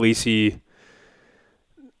 like fleecy,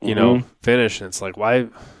 finish, and it's like why?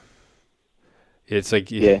 It's like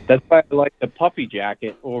that's why I like the puppy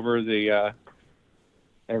jacket over the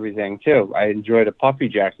everything too. I enjoy the puffy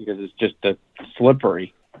jacket because it's just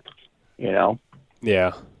slippery, you know.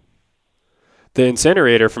 Yeah. The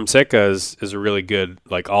incinerator from Sitka is a really good,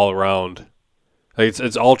 like, all around. Like,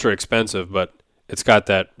 it's ultra expensive, but it's got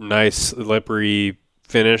that nice slippery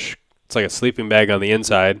finish. It's like a sleeping bag on the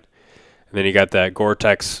inside, and then you got that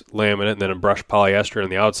Gore-Tex laminate, and then a brushed polyester on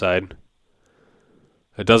the outside.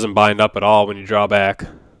 It doesn't bind up at all when you draw back,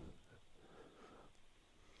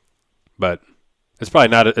 but it's probably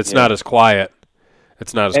not. It's not as quiet.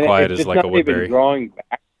 It's not as quiet as like a Woodbury. It's not even drawing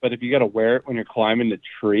back, but if you got to wear it when you're climbing the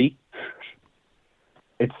tree,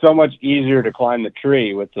 it's so much easier to climb the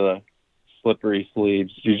tree with the slippery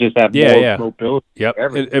sleeves. You just have more mobility. Yep,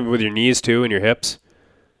 and with your knees too and your hips.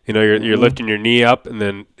 You know, you're lifting your knee up, and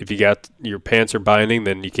then if you got your pants are binding,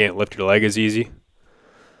 then you can't lift your leg as easy.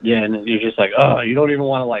 Yeah, and you're just like, oh, you don't even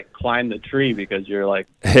want to like climb the tree because you're like,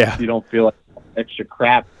 you don't feel like extra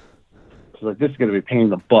crap. So like, this is gonna be a pain in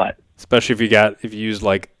the butt. Especially if you use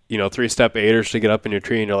like 3-step aiders to get up in your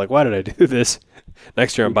tree, and you're like, why did I do this?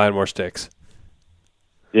 Next year I'm buying more sticks.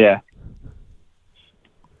 Yeah.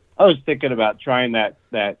 I was thinking about trying that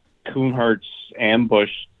Kuhnhartz ambush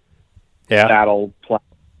saddle platform.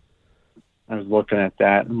 I was looking at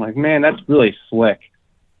that. I'm like, man, that's really slick.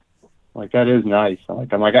 Like, that is nice.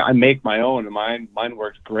 I make my own, and mine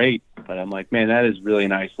works great. But I'm like, man, that is really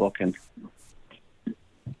nice looking.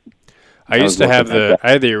 I used to have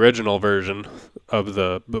I had the original version of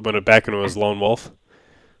back when it was Lone Wolf,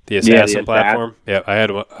 the Assassin platform. Yeah, I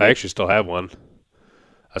had one. I actually still have one.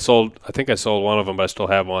 I think I sold one of them, but I still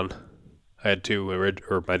have one. I had two,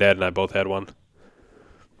 or my dad and I both had one.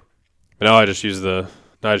 But now I just use the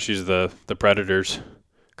Predators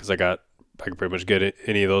because I can pretty much get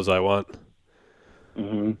any of those I want.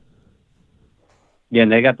 Mhm. Yeah,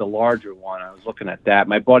 and they got the larger one. I was looking at that.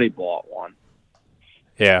 My buddy bought one.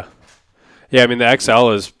 Yeah. Yeah, I mean, the XL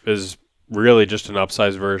is really just an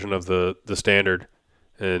upsized version of the standard,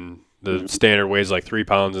 and the standard weighs like 3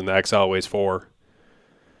 pounds, and the XL weighs 4.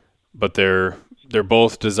 But they're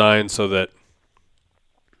both designed so that,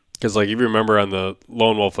 because like if you remember on the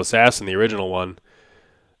Lone Wolf Assassin, the original one,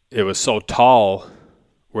 it was so tall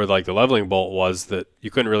where like the leveling bolt was that you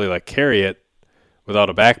couldn't really like carry it without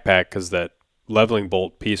a backpack because that leveling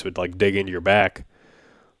bolt piece would like dig into your back.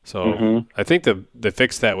 So I think they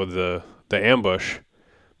fixed that with the ambush,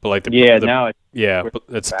 but like but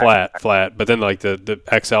it's flat. But then like the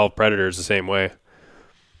XL Predator is the same way,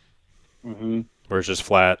 where it's just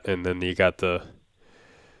flat, and then you got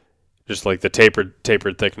just like the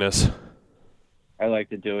tapered thickness. I like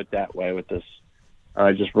to do it that way with this.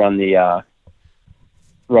 I just run the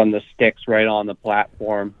sticks right on the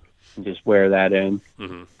platform and just wear that in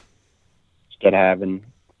instead of having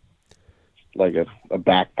like a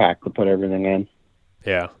backpack to put everything in.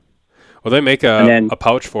 Yeah. Well, they make a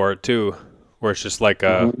pouch for it too, where it's just like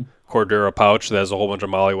a Cordura pouch that has a whole bunch of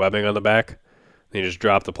MOLLE webbing on the back. And you just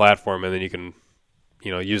drop the platform, and then you can,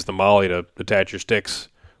 use the MOLLE to attach your sticks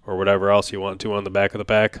or whatever else you want to on the back of the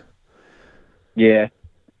pack. Yeah.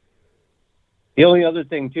 The only other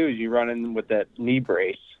thing too is you run in with that knee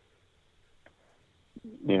brace.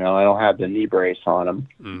 I don't have the knee brace on them.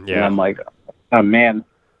 Yeah. And I'm like, oh man,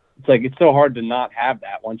 it's so hard to not have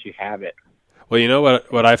that once you have it. Well, you know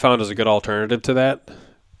what I found is a good alternative to that,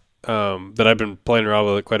 that I've been playing around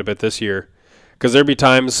with it quite a bit this year. Because there'd be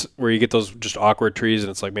times where you get those just awkward trees, and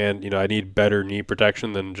it's like, man, I need better knee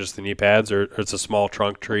protection than just the knee pads, or it's a small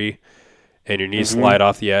trunk tree, and your knees slide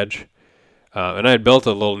off the edge. And I had built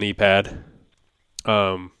a little knee pad,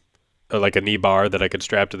 like a knee bar that I could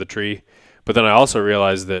strap to the tree. But then I also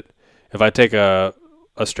realized that if I take a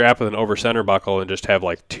strap with an over center buckle and just have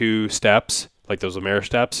like 2 steps, like those Lemaire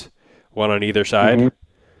steps, one on either side,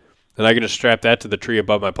 then I can just strap that to the tree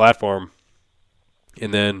above my platform.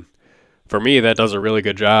 And then for me, that does a really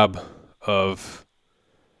good job of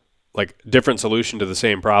like different solution to the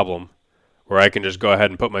same problem, where I can just go ahead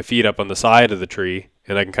and put my feet up on the side of the tree,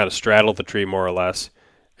 and I can kind of straddle the tree more or less.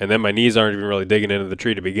 And then my knees aren't even really digging into the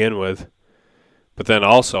tree to begin with. But then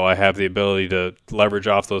also I have the ability to leverage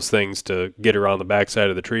off those things to get around the backside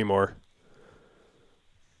of the tree more.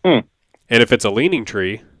 And if it's a leaning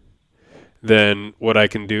tree, then what I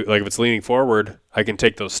can do, like if it's leaning forward, I can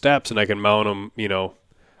take those steps and I can mount them,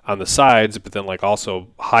 on the sides, but then like also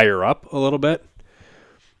higher up a little bit.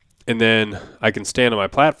 And then I can stand on my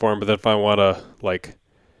platform, but then if I want to like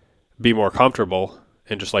be more comfortable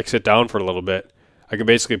and just like sit down for a little bit, I can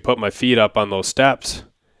basically put my feet up on those steps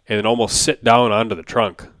and then almost sit down onto the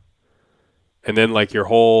trunk. And then like your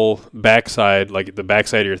whole backside, like the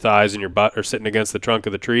backside of your thighs and your butt are sitting against the trunk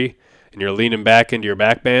of the tree, and you're leaning back into your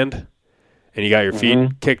back band, and you got your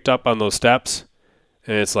feet kicked up on those steps.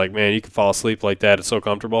 And it's like, man, you can fall asleep like that. It's so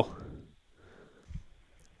comfortable.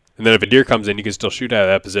 And then if a deer comes in, you can still shoot out of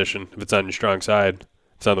that position if it's on your strong side.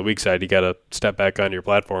 If it's on the weak side, you got to step back onto your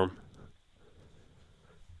platform.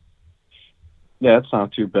 Yeah, that's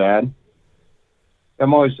not too bad.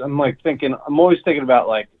 I'm always thinking about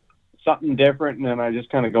like something different, and then I just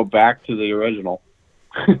kind of go back to the original.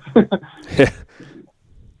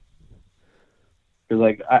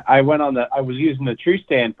 Like I was using the tree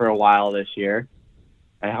stand for a while this year.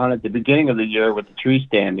 I hunted at the beginning of the year with the tree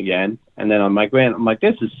stand again, and then I'm like,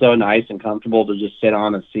 this is so nice and comfortable to just sit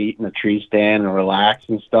on a seat in a tree stand and relax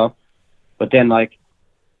and stuff. But then like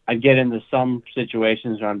I get into some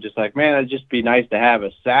situations where I'm just like, man, it'd just be nice to have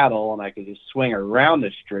a saddle and I could just swing around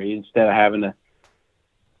this tree instead of having to.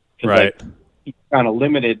 Right. Like, you're kind of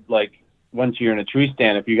limited. Like once you're in a tree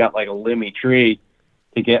stand, if you got like a limby tree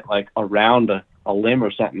to get like around a limb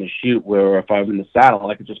or something to shoot, where if I was in the saddle,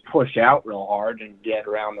 I could just push out real hard and get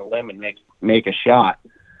around the limb and make a shot.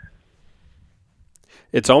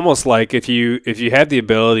 It's almost like if you had the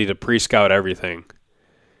ability to pre-scout everything,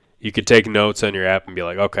 you could take notes on your app and be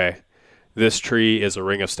like, okay, this tree is a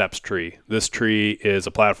ring of steps tree. This tree is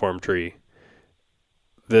a platform tree.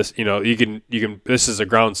 This, you can, this is a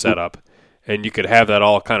ground setup, and you could have that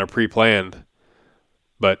all kind of pre-planned.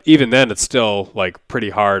 But even then, it's still like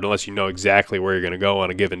pretty hard unless you know exactly where you're going to go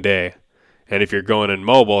on a given day. And if you're going in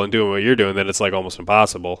mobile and doing what you're doing, then it's like almost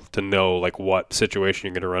impossible to know like what situation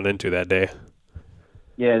you're going to run into that day.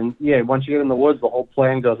 Yeah, and once you get in the woods, the whole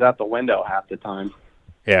plan goes out the window half the time.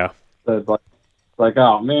 Yeah. So it's like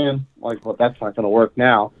oh man, like well, that's not going to work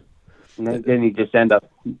now. And then you just end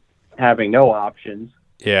up having no options.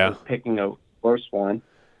 Yeah. Picking a worse one.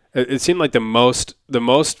 It seemed like the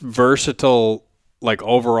most versatile like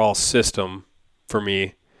overall system for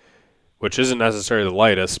me, which isn't necessarily the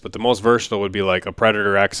lightest, but the most versatile would be like a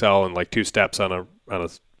Predator XL and like 2 steps on a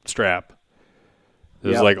strap.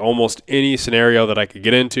 There's like almost any scenario that I could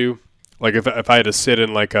get into. Like if I had to sit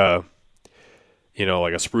in like a,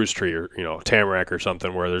 like a spruce tree or, tamarack or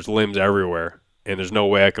something where there's limbs everywhere and there's no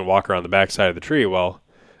way I can walk around the backside of the tree. Well,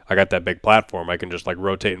 I got that big platform. I can just like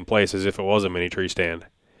rotate in place as if it was a mini tree stand.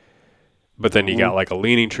 But then you got like a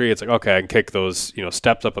leaning tree. It's like, okay, I can kick those,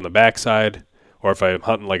 steps up on the backside. Or if I'm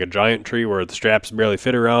hunting like a giant tree where the straps barely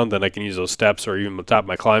fit around, then I can use those steps or even the top of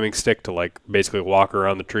my climbing stick to like basically walk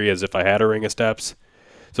around the tree as if I had a ring of steps.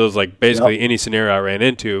 So it's like basically any scenario I ran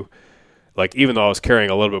into, like even though I was carrying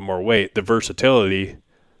a little bit more weight, the versatility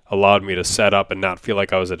allowed me to set up and not feel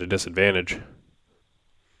like I was at a disadvantage.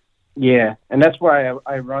 Yeah, and that's why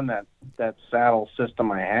I run that saddle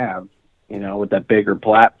system I have, with that bigger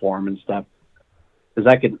platform and stuff.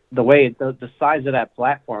 Because the size of that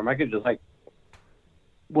platform, I could just like,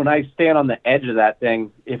 when I stand on the edge of that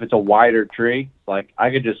thing, if it's a wider tree, like I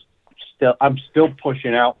could I'm still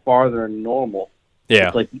pushing out farther than normal.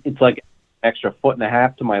 Yeah. It's like extra 1.5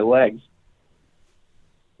 feet to my legs,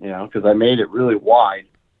 because I made it really wide.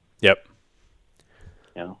 Yep.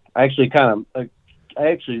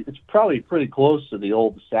 It's probably pretty close to the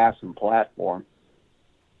old Assassin platform.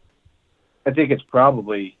 I think it's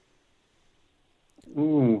probably,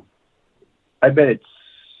 I bet it's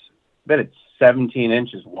 17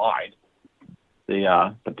 inches wide.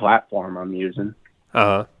 The platform I'm using.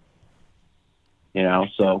 So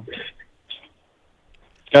it's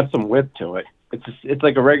got some width to it. It's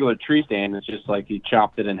like a regular tree stand. It's just like you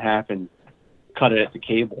chopped it in half and cut it at the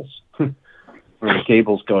cables, where the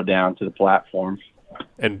cables go down to the platform.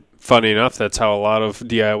 And funny enough, that's how a lot of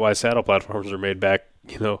DIY saddle platforms are made back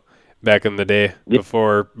in the day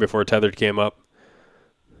before tethered came up.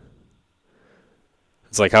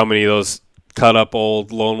 It's like how many of those cut up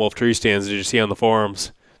old Lone Wolf tree stands did you see on the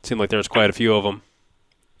forums? It seemed like there was quite a few of them.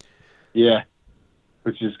 Yeah,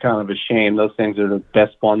 which is kind of a shame. Those things are the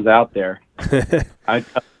best ones out there. I'd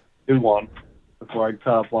do one before I'd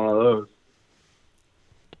cut up one of those.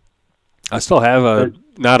 I still have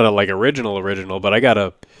not a like original, but I got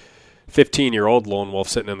a 15-year-old Lone Wolf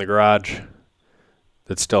sitting in the garage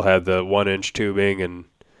that still had the 1-inch tubing, and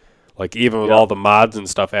like even with all the mods and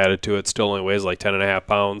stuff added to it, still only weighs like 10.5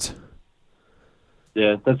 pounds.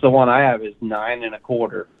 Yeah, that's the one I have is 9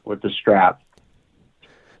 1/4 with the strap.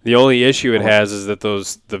 The only issue it has is that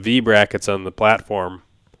the V brackets on the platform,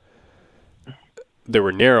 they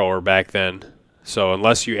were narrower back then. So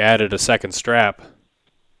unless you added a second strap,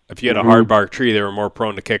 if you had a hard bark tree, they were more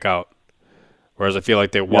prone to kick out. Whereas I feel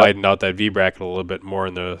like they widened out that V bracket a little bit more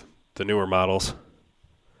in the newer models.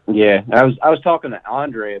 Yeah, I was talking to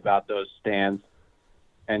Andre about those stands,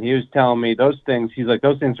 and he was telling me those things. He's like,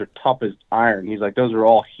 those things are tough as iron. He's like, those are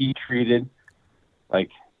all heat treated. Like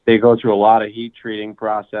they go through a lot of heat treating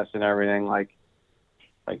process and everything. Like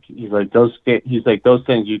Like he's like those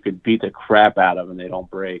things you could beat the crap out of and they don't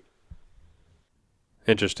break.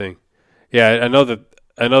 Interesting. Yeah, I know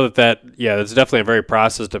that yeah, it's definitely a very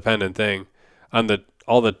process dependent thing. On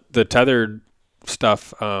all the tethered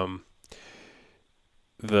stuff,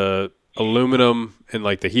 the aluminum and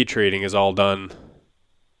like the heat treating is all done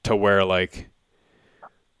to where like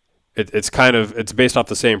it's based off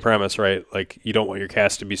the same premise, right? Like you don't want your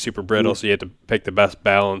cast to be super brittle, so you have to pick the best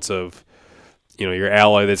balance of, you know, your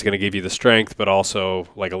alloy that's going to give you the strength, but also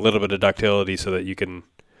like a little bit of ductility so that you can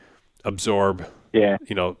absorb, Yeah.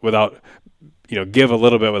 you know, without, you know, give a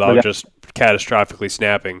little bit without just catastrophically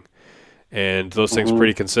snapping. And those things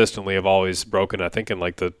pretty consistently have always broken, I think, in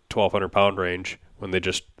like the 1,200 pound range when they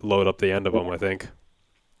just load up the end of them, I think.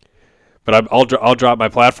 But I'll drop my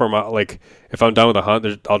platform out. Like if I'm done with a hunt,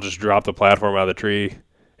 I'll just drop the platform out of the tree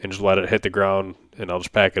and just let it hit the ground, and I'll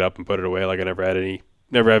just pack it up and put it away. Like I never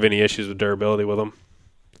have any issues with durability with them.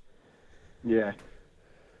 Yeah.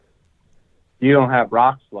 You don't have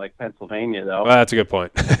rocks like Pennsylvania, though. Well, that's a good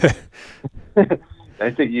point. I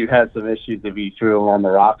think you had some issues if you threw them on the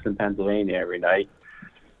rocks in Pennsylvania every night.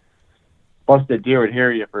 Plus, the deer would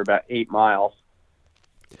hear you for about 8 miles.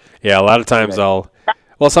 Yeah, a lot of times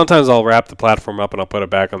sometimes I'll wrap the platform up and I'll put it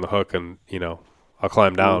back on the hook and, you know, I'll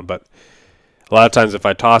climb down. But a lot of times if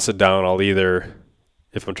I toss it down, I'll either,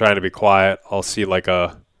 if I'm trying to be quiet, I'll see like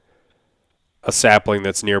a sapling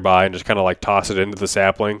that's nearby and just kind of like toss it into the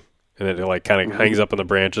sapling. And then it like kind of hangs up in the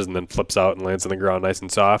branches and then flips out and lands on the ground nice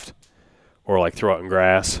and soft. Or like throw it in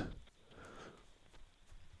grass.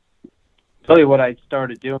 Tell you what I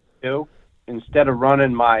started doing too. Instead of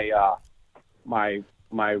running my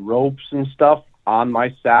my ropes and stuff on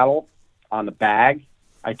my saddle on the bag,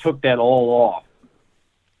 I took that all off.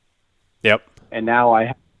 Yep. And now I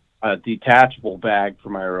have a detachable bag for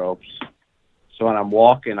my ropes. So when I'm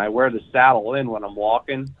walking, I wear the saddle in when I'm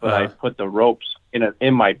walking, but I put the ropes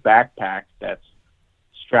in my backpack that's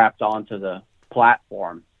strapped onto the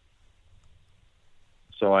platform.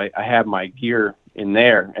 So I have my gear in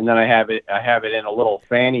there, and then I have it in a little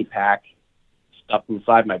fanny pack stuffed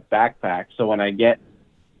inside my backpack. So when I get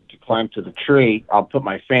to climb to the tree, I'll put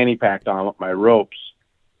my fanny pack on with my ropes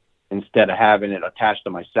instead of having it attached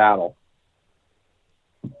to my saddle.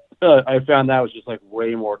 I found that was just like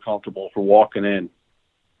way more comfortable for walking in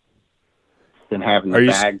than having the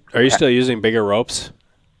bag. Are you still using bigger ropes?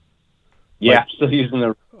 Yeah, like, still using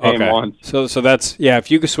the same ones. So that's, yeah,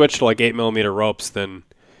 if you could switch to like 8mm ropes, then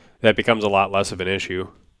that becomes a lot less of an issue.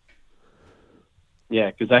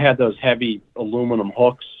 Yeah, because I had those heavy aluminum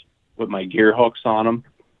hooks with my gear hooks on them.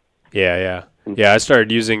 Yeah. I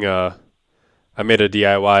started using I made a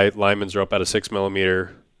DIY lineman's rope out of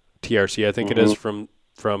 6mm TRC, I think it is, from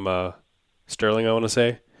Sterling, I want to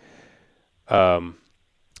say. And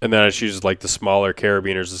then I just use like the smaller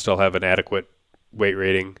carabiners to still have an adequate weight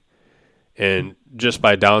rating. And just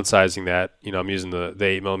by downsizing that, you know, I'm using the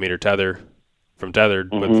 8mm tether from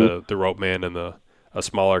Tethered with the rope man and a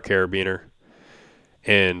smaller carabiner.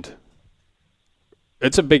 And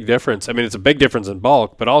it's a big difference. I mean, it's a big difference in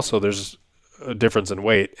bulk, but also there's a difference in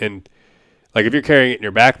weight. And like if you're carrying it in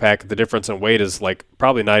your backpack, the difference in weight is like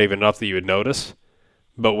probably not even enough that you would notice.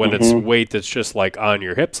 But when it's weight that's just like on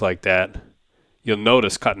your hips like that, you'll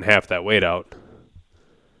notice cutting half that weight out.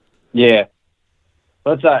 Yeah.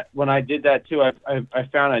 But when I did that too, I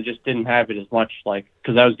found I just didn't have it as much, like,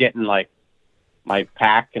 because I was getting like my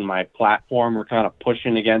pack and my platform were kind of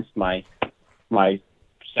pushing against my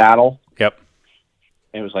saddle. Yep.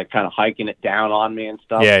 It was like kind of hiking it down on me and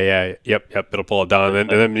stuff. Yeah. Yep. It'll pull it down, and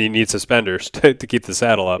then you need suspenders to keep the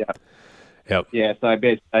saddle up. Yep. Yeah. So I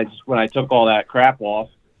just when I took all that crap off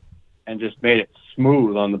and just made it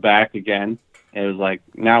smooth on the back again, it was like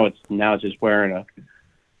now it's just wearing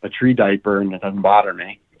a tree diaper and it doesn't bother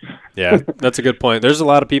me. Yeah, that's a good point. There's a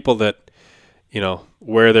lot of people that, you know,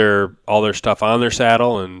 wear all their stuff on their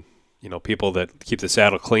saddle, and, you know, people that keep the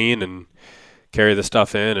saddle clean and carry the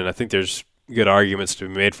stuff in. And I think there's good arguments to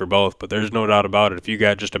be made for both, but there's no doubt about it. If you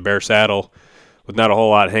got just a bare saddle with not a whole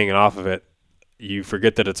lot hanging off of it, you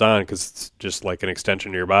forget that it's on because it's just like an extension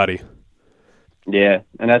of your body. Yeah,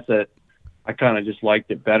 and I kind of just liked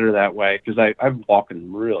it better that way because I'm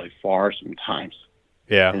walking really far sometimes.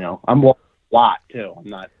 Yeah. You know, I'm walking a lot too. I'm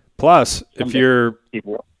not. Plus, if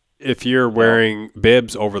you're wearing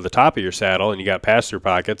bibs over the top of your saddle and you got pass-through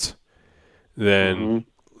pockets, then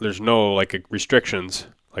there's no like restrictions.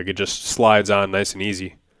 Like it just slides on nice and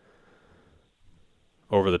easy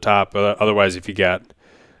over the top. Otherwise, if you got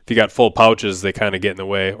full pouches, they kind of get in the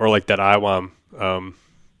way. Or like that IWAM.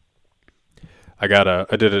 I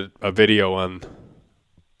did a video on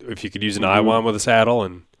if you could use an IWAM with a saddle,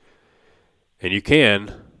 and and you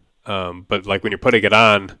can, but like when you're putting it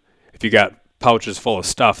on, if you got pouches full of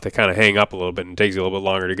stuff, they kind of hang up a little bit and it takes you a little bit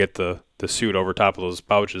longer to get the suit over top of those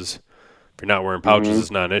pouches. If you're not wearing pouches,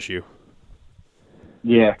 it's not an issue.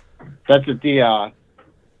 Yeah, that's what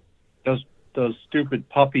those stupid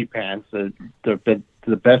puffy pants. They're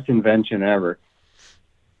the best invention ever.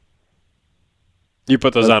 You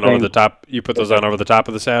put those on over the top. You put those on over the top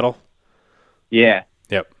of the saddle. Yeah.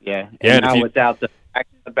 Yep. Yeah. Yeah. And now without the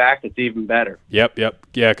back, it's even better. Yep.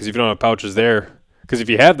 Yeah, because if you don't have pouches there, because if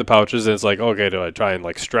you have the pouches, then it's like, okay, do I try and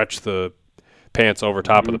like stretch the pants over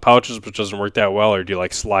top of the pouches, which doesn't work that well, or do you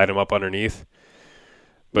like slide them up underneath?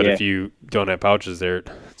 But if you don't have pouches there,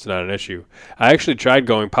 it's not an issue. I actually tried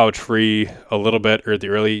going pouch free a little bit or at the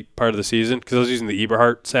early part of the season because I was using the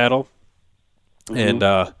Eberhard saddle, and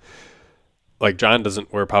like John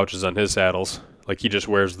doesn't wear pouches on his saddles. Like he just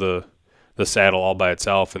wears the saddle all by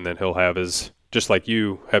itself, and then he'll have his, just like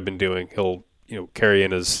you have been doing, he'll carry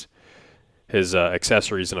in his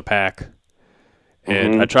accessories in a pack.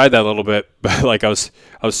 And I tried that a little bit, but like I was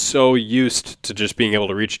so used to just being able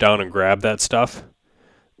to reach down and grab that stuff.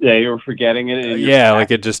 Yeah, you were forgetting it. Yeah, like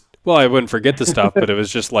it just, well, I wouldn't forget the stuff, but it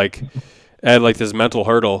was just like, I had like this mental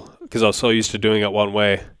hurdle because I was so used to doing it one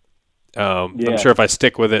way. I'm sure if I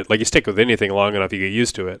stick with it, like you stick with anything long enough, you get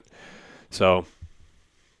used to it. So.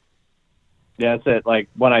 Yeah, that's it. Like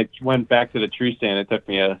when I went back to the tree stand, it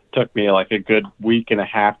took me like a good week and a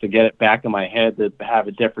half to get it back in my head to have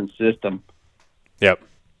a different system. Yep.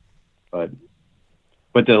 But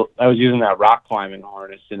I was using that rock climbing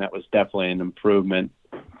harness, and that was definitely an improvement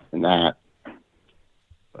in that.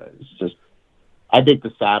 But it's just, I think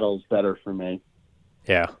the saddle's better for me.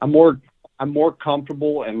 Yeah. I'm more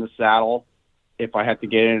comfortable in the saddle if I have to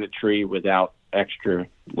get in a tree without extra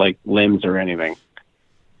like limbs or anything.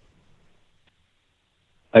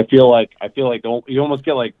 I feel like you almost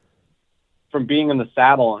get like, from being in the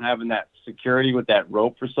saddle and having that security with that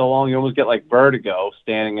rope for so long, you almost get like vertigo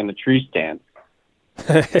standing in the tree stand.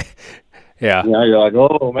 Yeah. You're like,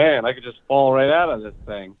 oh man, I could just fall right out of this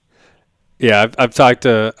thing. Yeah, it's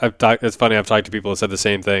funny, I've talked to people that said the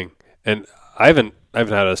same thing. And I haven't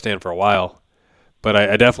had a stand for a while, but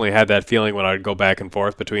I definitely had that feeling when I'd go back and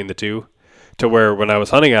forth between the two, to where when I was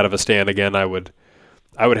hunting out of a stand again, I would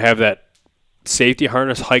have that safety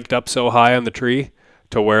harness hiked up so high on the tree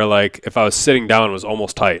to where like if I was sitting down it was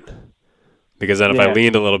almost tight, because then if I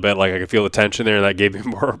leaned a little bit, like I could feel the tension there, and that gave me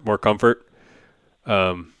more comfort.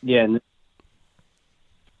 And it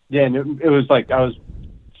was like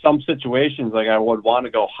some situations like I would want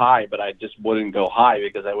to go high, but I just wouldn't go high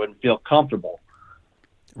because I wouldn't feel comfortable.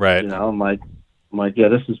 Right. I'm like, yeah,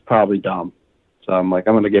 this is probably dumb. So I'm like,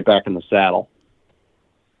 I'm going to get back in the saddle.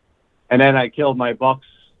 And then I killed my bucks.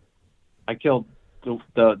 I killed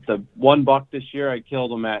the one buck this year. I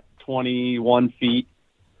killed him at 21 feet.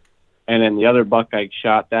 And then the other buck, I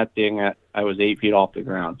shot that thing at, I was 8 feet off the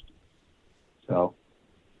ground. So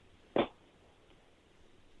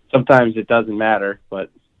sometimes it doesn't matter, but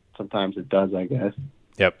sometimes it does, I guess.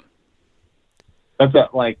 Yep. That's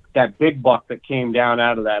that big buck that came down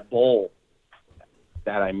out of that bowl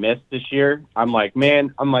that I missed this year. I'm like,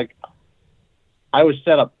 I was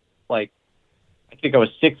set up like, I think I was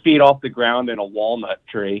 6 feet off the ground in a walnut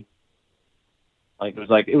tree. Like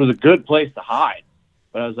it was a good place to hide.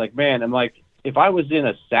 But I was like, man, I'm like, if I was in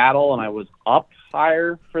a saddle and I was up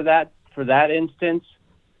higher for that instance,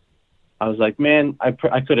 I was like, man, I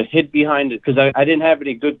could have hid behind it because I didn't have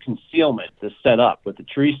any good concealment to set up with the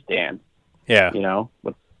tree stand. Yeah.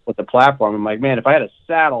 With the platform. I'm like, man, if I had a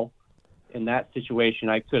saddle in that situation,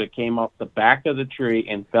 I could have came up the back of the tree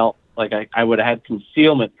and felt like I would have had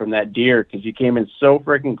concealment from that deer because he came in so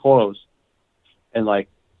freaking close. And like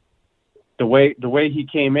the way he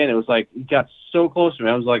came in, it was like he got so close to me.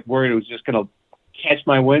 I was like worried it was just going to catch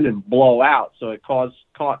my wind and blow out. So it caused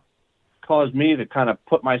me to kind of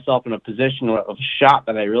put myself in a position of a shot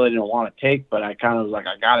that I really didn't want to take, but I kind of was like,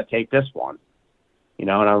 I got to take this one, and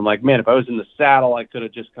I'm like, man, if I was in the saddle, I could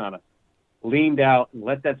have just kind of leaned out and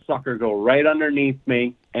let that sucker go right underneath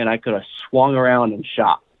me, and I could have swung around and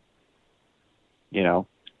shot,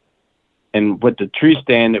 and with the tree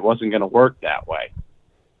stand, it wasn't going to work that way.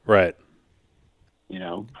 Right.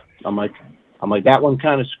 I'm like, that one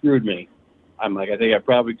kind of screwed me. I'm like, I think I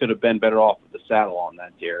probably could have been better off with the saddle on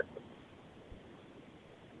that deer.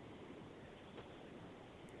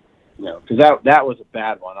 Because that was a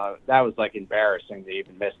bad one. That was like embarrassing to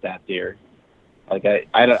even miss that deer. Like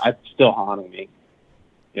I still haunting me.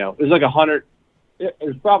 It was like 100. It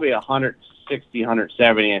was probably 160,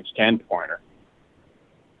 170 inch 10-pointer.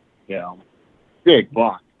 Big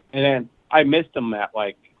buck. And then I missed him at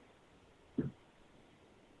like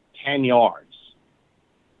 10 yards.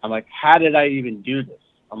 I'm like, how did I even do this?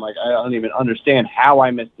 I'm like, I don't even understand how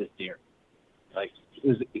I missed this deer. Like, it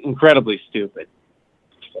was incredibly stupid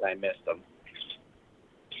that I missed him.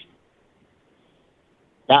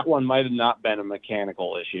 That one might have not been a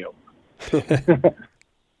mechanical issue.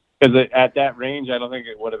 Because at that range, I don't think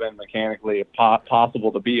it would have been mechanically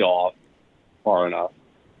possible to be off far enough.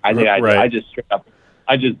 I think I just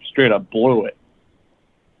straight up blew it.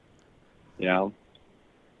 You know,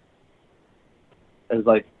 it was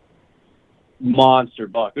like monster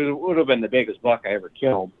buck. It would have been the biggest buck I ever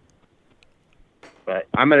killed. But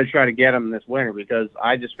I'm going to try to get him this winter because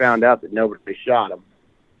I just found out that nobody shot him.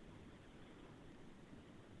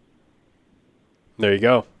 There you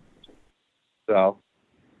go. So,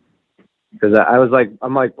 because I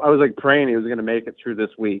was praying he was going to make it through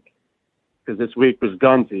this week, because this week was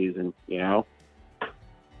gun season, you know.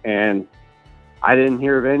 And I didn't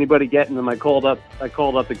hear of anybody getting them. I called up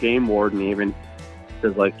the game warden even,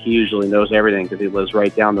 because like he usually knows everything because he lives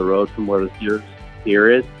right down the road from where the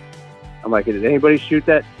deer is. I'm like, did anybody shoot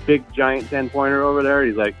that big giant 10-pointer over there?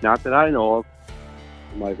 He's like, not that I know of.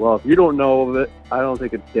 I'm like, well, if you don't know of it, I don't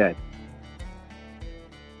think it's dead.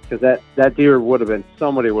 Because that deer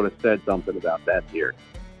somebody would have said something about that deer.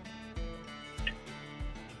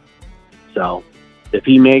 So if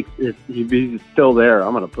he's still there,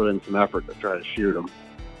 I'm going to put in some effort to try to shoot him.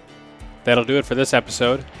 That'll do it for this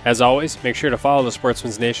episode. As always, make sure to follow the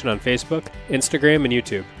Sportsman's Nation on Facebook, Instagram, and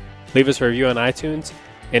YouTube. Leave us a review on iTunes.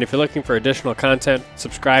 And if you're looking for additional content,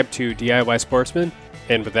 subscribe to DIY Sportsman.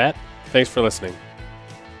 And with that, thanks for listening.